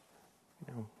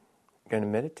 you know, I'm going to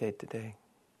meditate today.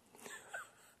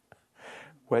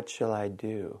 What shall I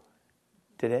do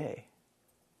today?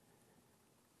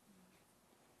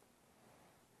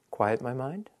 Quiet my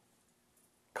mind?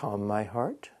 Calm my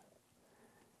heart?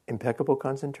 Impeccable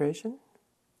concentration?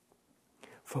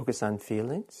 Focus on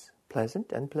feelings,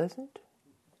 pleasant, unpleasant?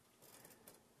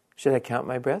 Should I count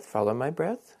my breath, follow my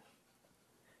breath?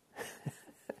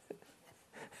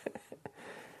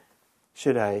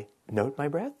 Should I note my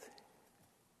breath?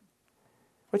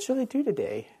 What shall I do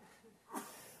today?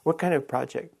 What kind of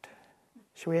project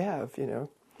should we have,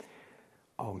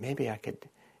 Oh, maybe I could,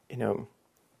 and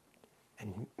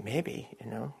maybe,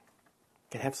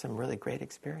 could have some really great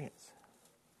experience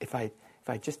if I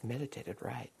just meditated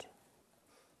right.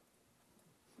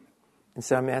 And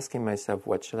so I'm asking myself,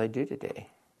 what shall I do today?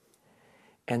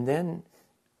 And then,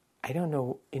 I don't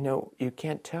know, you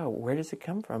can't tell, where does it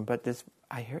come from? But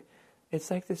I hear, it's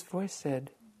like this voice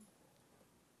said,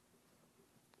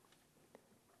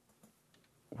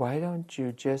 why don't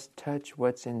you just touch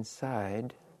what's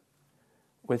inside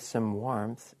with some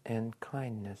warmth and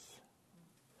kindness?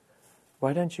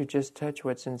 Why don't you just touch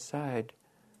what's inside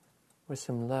with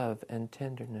some love and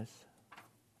tenderness?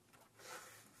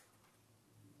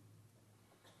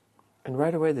 And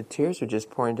right away the tears were just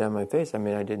pouring down my face. I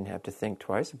mean, I didn't have to think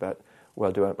twice about,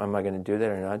 am I going to do that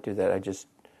or not do that?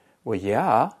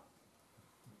 Yeah.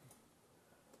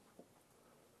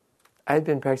 I'd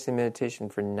been practicing meditation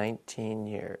for 19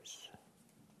 years.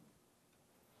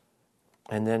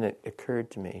 And then it occurred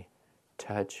to me,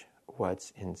 touch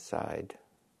what's inside.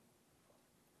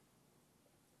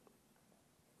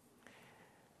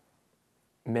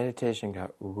 Meditation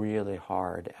got really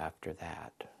hard after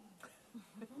that.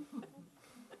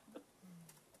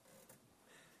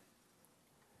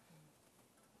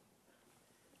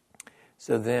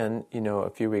 So then, a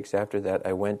few weeks after that,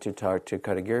 I went to talk to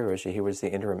Katagiri Roshi. He was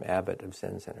the interim abbot of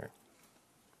Zen Center.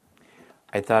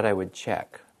 I thought I would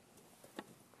check.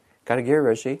 Katagiri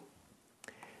Roshi,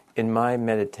 in my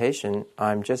meditation,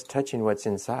 I'm just touching what's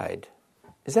inside.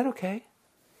 Is that okay?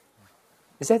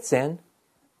 Is that Zen?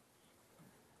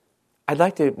 I'd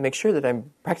like to make sure that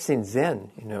I'm practicing Zen,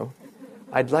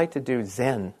 I'd like to do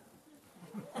Zen.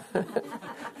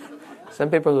 Some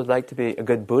people would like to be a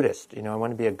good Buddhist. I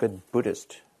want to be a good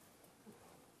Buddhist.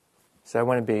 So I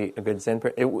want to be a good Zen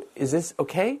person. Is this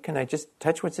okay? Can I just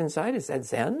touch what's inside? Is that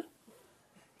Zen?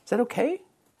 Is that okay?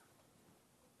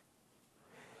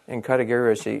 And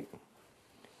Katagiri Roshi,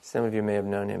 some of you may have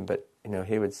known him, but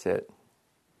he would sit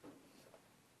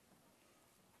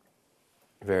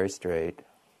very straight.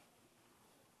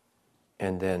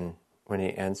 And then when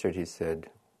he answered, he said,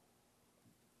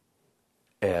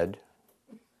 Ed,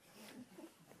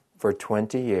 for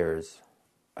 20 years,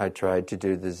 I tried to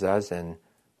do the Zazen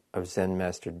of Zen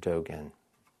Master Dogen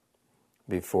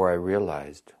before I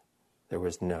realized there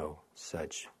was no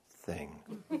such thing.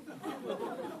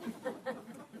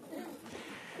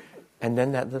 And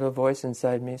then that little voice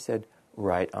inside me said,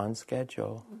 right on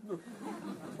schedule.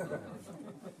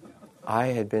 I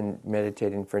had been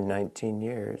meditating for 19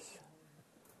 years,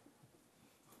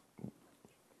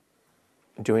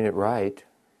 doing it right,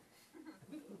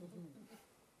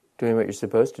 doing what you're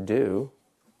supposed to do,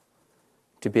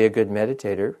 to be a good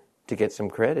meditator, to get some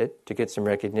credit, to get some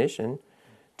recognition,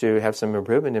 to have some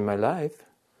improvement in my life,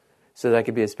 so that I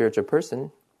could be a spiritual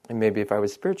person. And maybe if I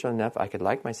was spiritual enough, I could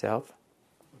like myself.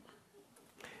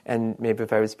 And maybe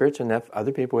if I was spiritual enough,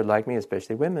 other people would like me,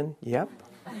 especially women. Yep.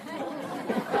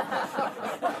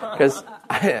 Because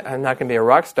I'm not going to be a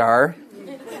rock star.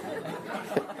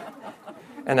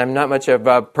 And I'm not much of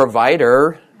a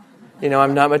provider.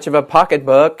 I'm not much of a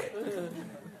pocketbook.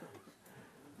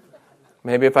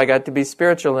 Maybe if I got to be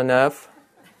spiritual enough.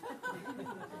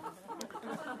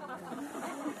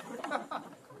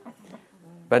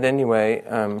 But anyway,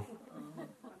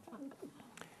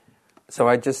 so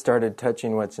I just started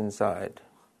touching what's inside.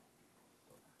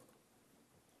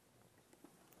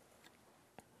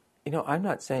 I'm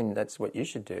not saying that's what you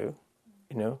should do,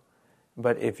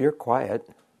 but if you're quiet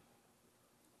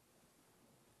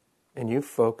and you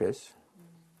focus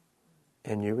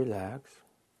and you relax,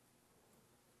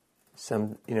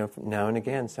 now and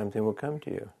again something will come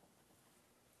to you.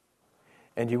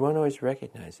 And you won't always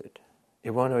recognize it.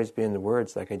 It won't always be in the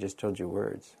words like I just told you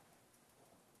words.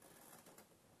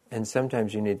 And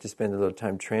sometimes you need to spend a little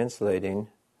time translating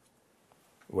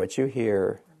what you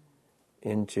hear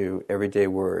into everyday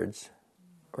words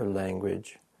or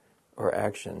language or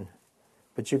action.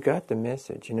 But you got the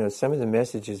message. Some of the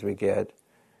messages we get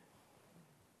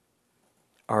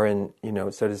are in,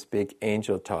 so to speak,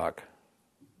 angel talk,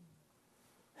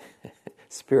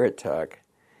 spirit talk.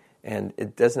 And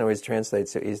it doesn't always translate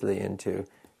so easily into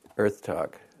earth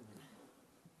talk.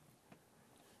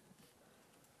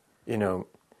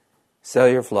 Sell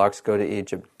your flocks, go to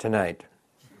Egypt tonight.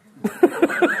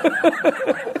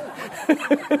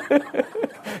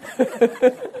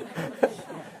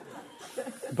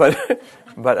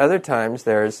 But other times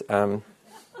there's,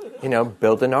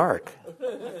 build an ark.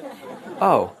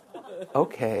 Oh,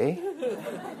 okay.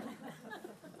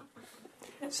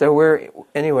 So we're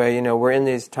in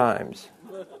these times.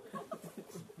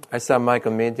 I saw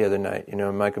Michael Meade the other night.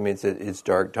 Michael Meade said it's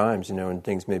dark times, and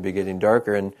things may be getting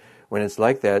darker. And when it's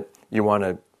like that, you want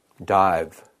to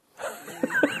dive.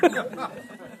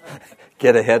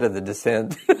 Get ahead of the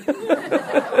descent.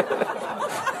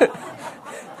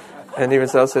 And he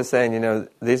was also saying,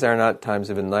 these are not times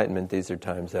of enlightenment, these are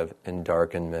times of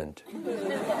endarkenment.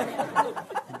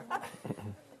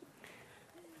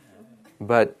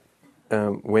 But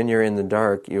when you're in the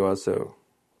dark, you also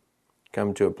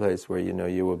come to a place where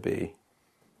you will be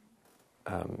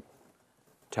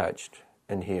touched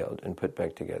and healed and put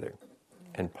back together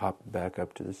and pop back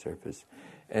up to the surface.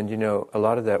 And a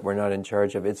lot of that we're not in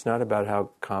charge of. It's not about how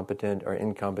competent or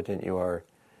incompetent you are.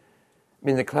 I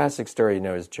mean, the classic story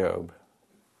is Job.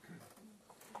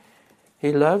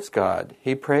 He loves God.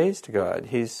 He prays to God.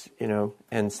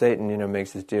 And Satan,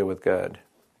 makes his deal with God.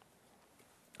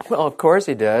 Well, of course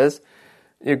he does.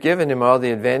 You've given him all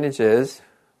the advantages.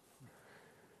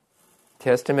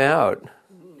 Test him out.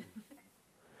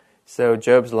 So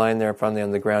Job's lying there finally on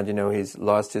the ground. He's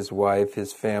lost his wife,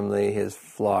 his family, his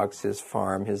flocks, his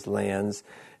farm, his lands,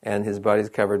 and his body's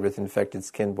covered with infected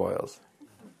skin boils.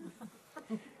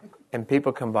 And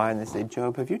people come by and they say,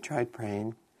 Job, have you tried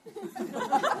praying?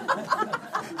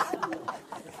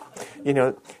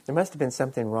 There must have been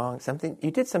something wrong.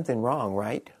 You did something wrong,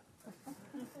 right?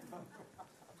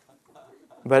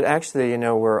 But actually,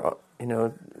 we're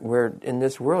in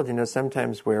this world.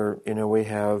 Sometimes we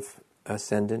have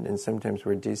ascendant, and sometimes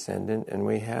we're descendant, and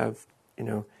we have,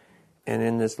 and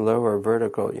in this lower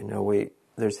vertical,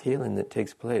 there's healing that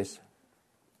takes place.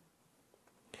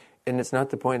 And it's not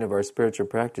the point of our spiritual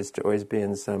practice to always be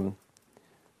in some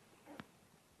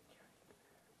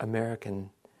American,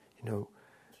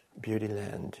 beauty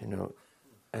land,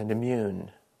 and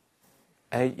immune.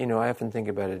 I often think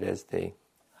about it as the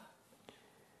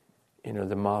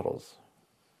models.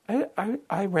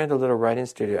 I ran a little writing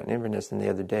studio at Inverness the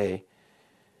other day,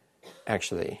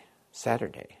 actually,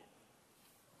 Saturday.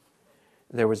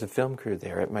 There was a film crew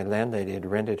there. My landlady had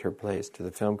rented her place to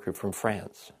the film crew from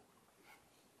France.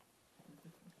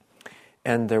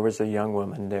 And there was a young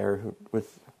woman there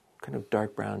with kind of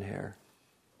dark brown hair.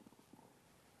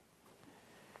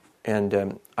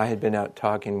 And I had been out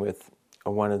talking with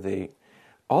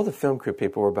all the film crew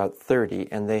people were about 30,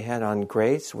 and they had on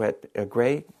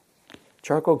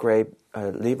charcoal gray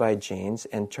Levi jeans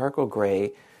and charcoal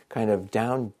gray kind of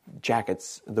down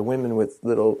jackets, the women with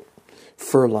little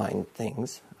fur-lined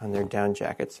things on their down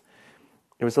jackets.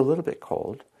 It was a little bit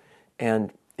cold,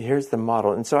 and here's the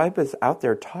model. And so I was out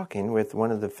there talking with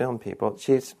one of the film people.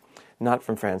 She's not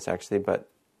from France, actually, but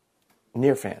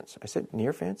near France. I said,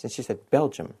 near France? And she said,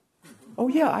 Belgium. Oh,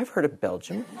 yeah, I've heard of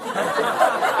Belgium.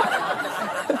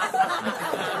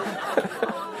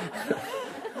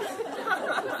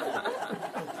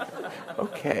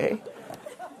 Okay.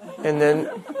 And then,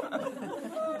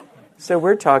 so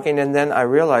we're talking, and then I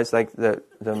realized, like, the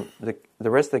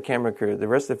rest of the camera crew, the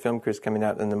rest of the film crew is coming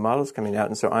out, and the model's coming out,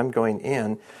 and so I'm going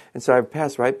in. And so I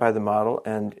pass right by the model,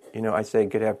 and, I say,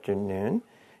 good afternoon.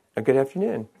 Good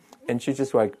afternoon. And she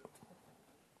just,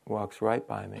 walks right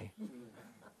by me.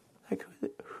 Like,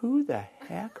 who the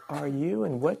heck are you,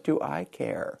 and what do I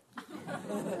care?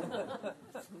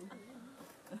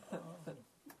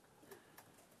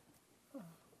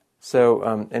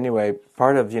 So anyway,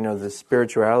 part of the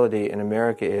spirituality in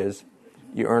America is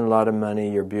you earn a lot of money,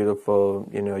 you're beautiful,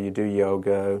 you do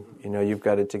yoga, you've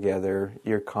got it together,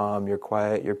 you're calm, you're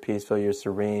quiet, you're peaceful, you're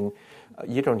serene.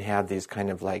 You don't have these kind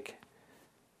of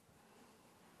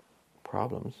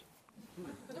problems.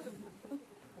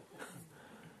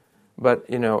 But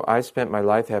I spent my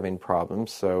life having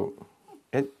problems, so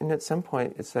and at some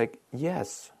point it's like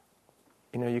yes,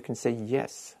 you can say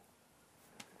yes.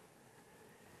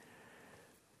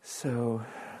 So,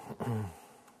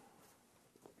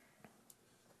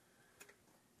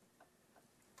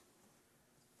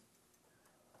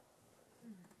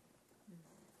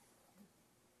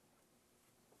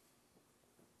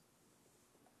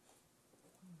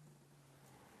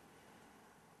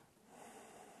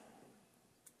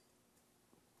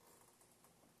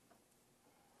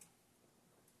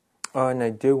 and I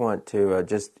do want to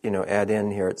just add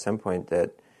in here at some point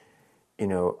that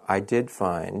I did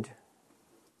find.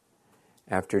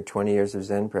 After 20 years of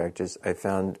Zen practice, I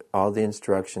found all the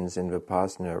instructions in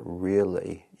Vipassana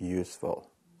really useful.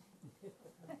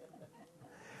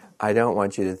 I don't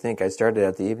want you to think, I started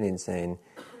out the evening saying,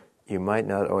 you might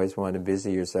not always want to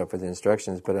busy yourself with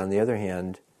instructions, but on the other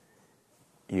hand,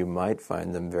 you might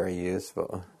find them very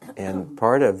useful. And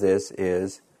part of this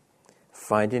is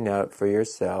finding out for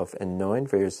yourself and knowing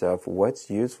for yourself what's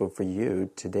useful for you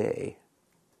today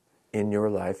in your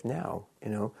life now.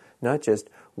 Not just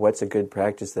what's a good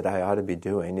practice that I ought to be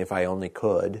doing if I only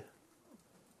could.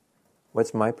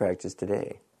 What's my practice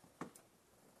today?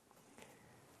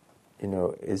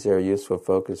 Is there a useful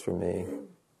focus for me?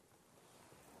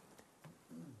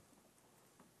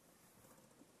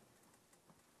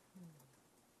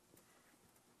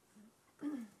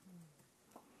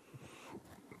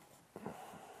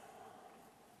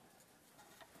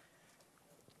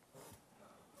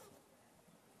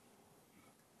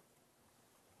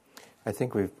 I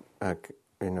think we've,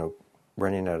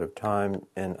 running out of time,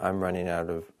 and I'm running out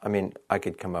of, I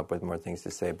could come up with more things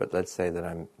to say, but let's say that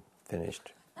I'm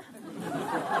finished.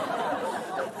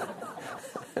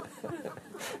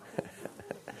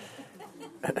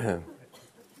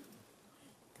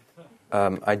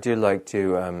 I do like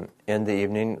to end the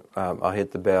evening. I'll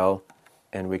hit the bell,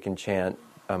 and we can chant.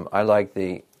 I like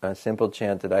the simple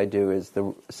chant that I do is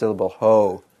the syllable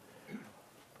ho.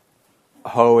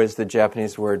 Ho is the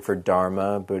Japanese word for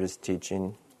Dharma, Buddhist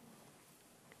teaching.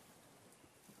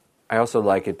 I also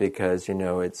like it because,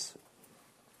 it's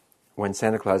when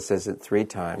Santa Claus says it 3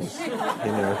 times,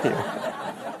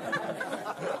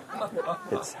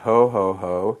 it's ho, ho,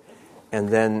 ho. And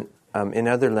then in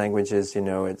other languages,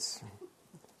 it's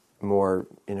more,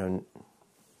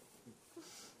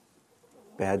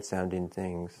 bad-sounding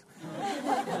things.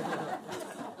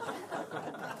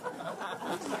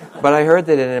 But I heard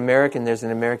that there's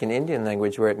an American Indian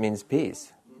language where it means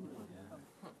peace.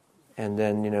 And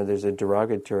then, there's a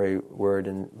derogatory word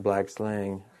in black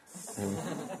slang. And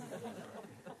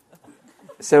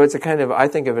so it's a kind of, I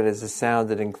think of it as a sound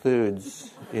that includes,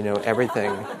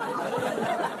 everything.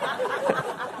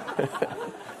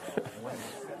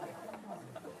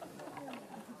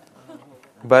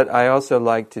 But I also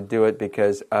like to do it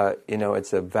because,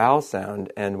 it's a vowel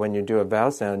sound. And when you do a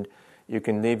vowel sound, you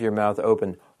can leave your mouth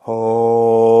open.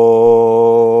 Ho,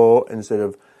 instead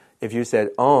of, if you said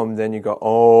om, then you go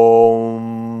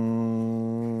om,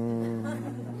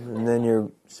 and then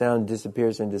your sound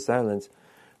disappears into silence,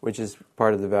 which is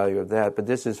part of the value of that. But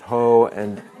this is ho,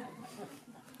 and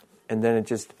then it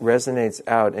just resonates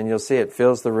out, and you'll see it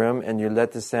fills the room, and you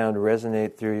let the sound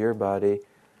resonate through your body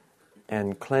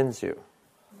and cleanse you.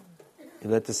 You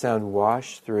let the sound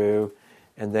wash through,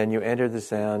 and then you enter the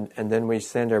sound, and then we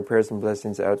send our prayers and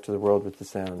blessings out to the world with the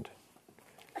sound.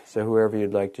 So whoever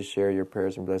you'd like to share your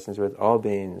prayers and blessings with, all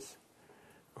beings,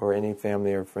 or any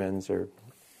family or friends or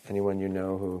anyone you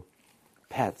know who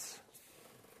pets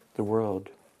the world.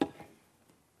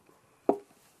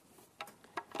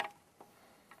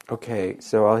 Okay,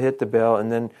 so I'll hit the bell,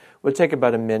 and then we'll take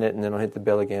about a minute, and then I'll hit the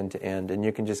bell again to end. And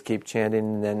you can just keep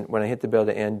chanting, and then when I hit the bell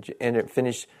to end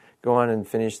go on and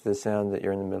finish the sound that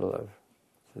you're in the middle of.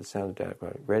 The sound of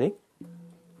Dakwa. Ready?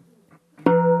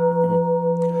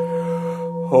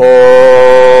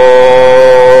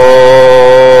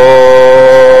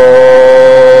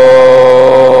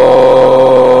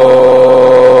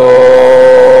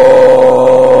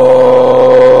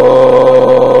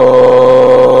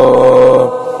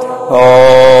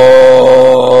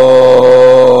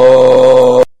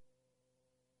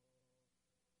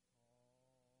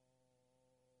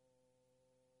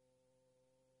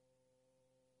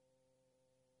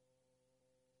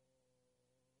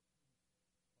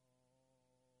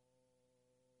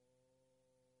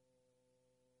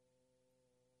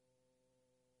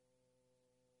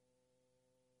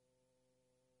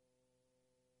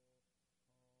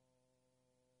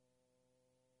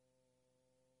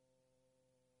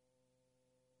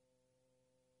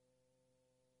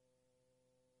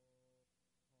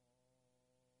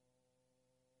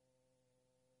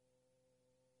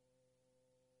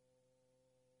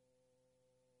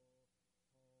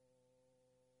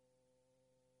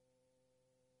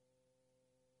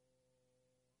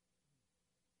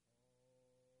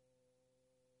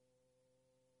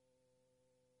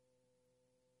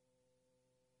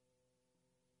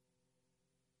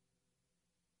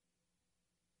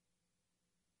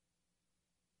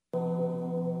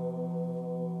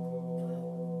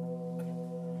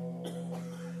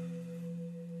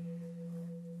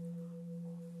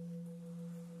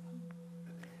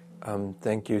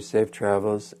 Thank you. Safe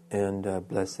travels and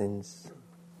blessings.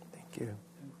 Thank you.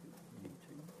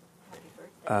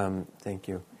 Thank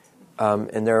you.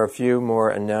 And there are a few more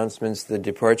announcements, the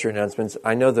departure announcements.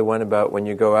 I know the one about when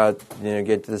you go out,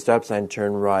 get to the stop sign,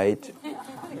 turn right.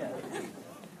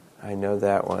 I know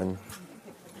that one.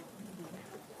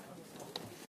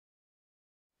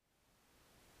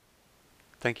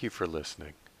 Thank you for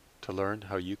listening. To learn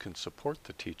how you can support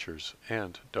the teachers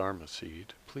and Dharma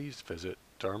Seed, please visit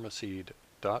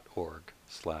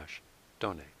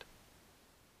dharmaseed.org/donate.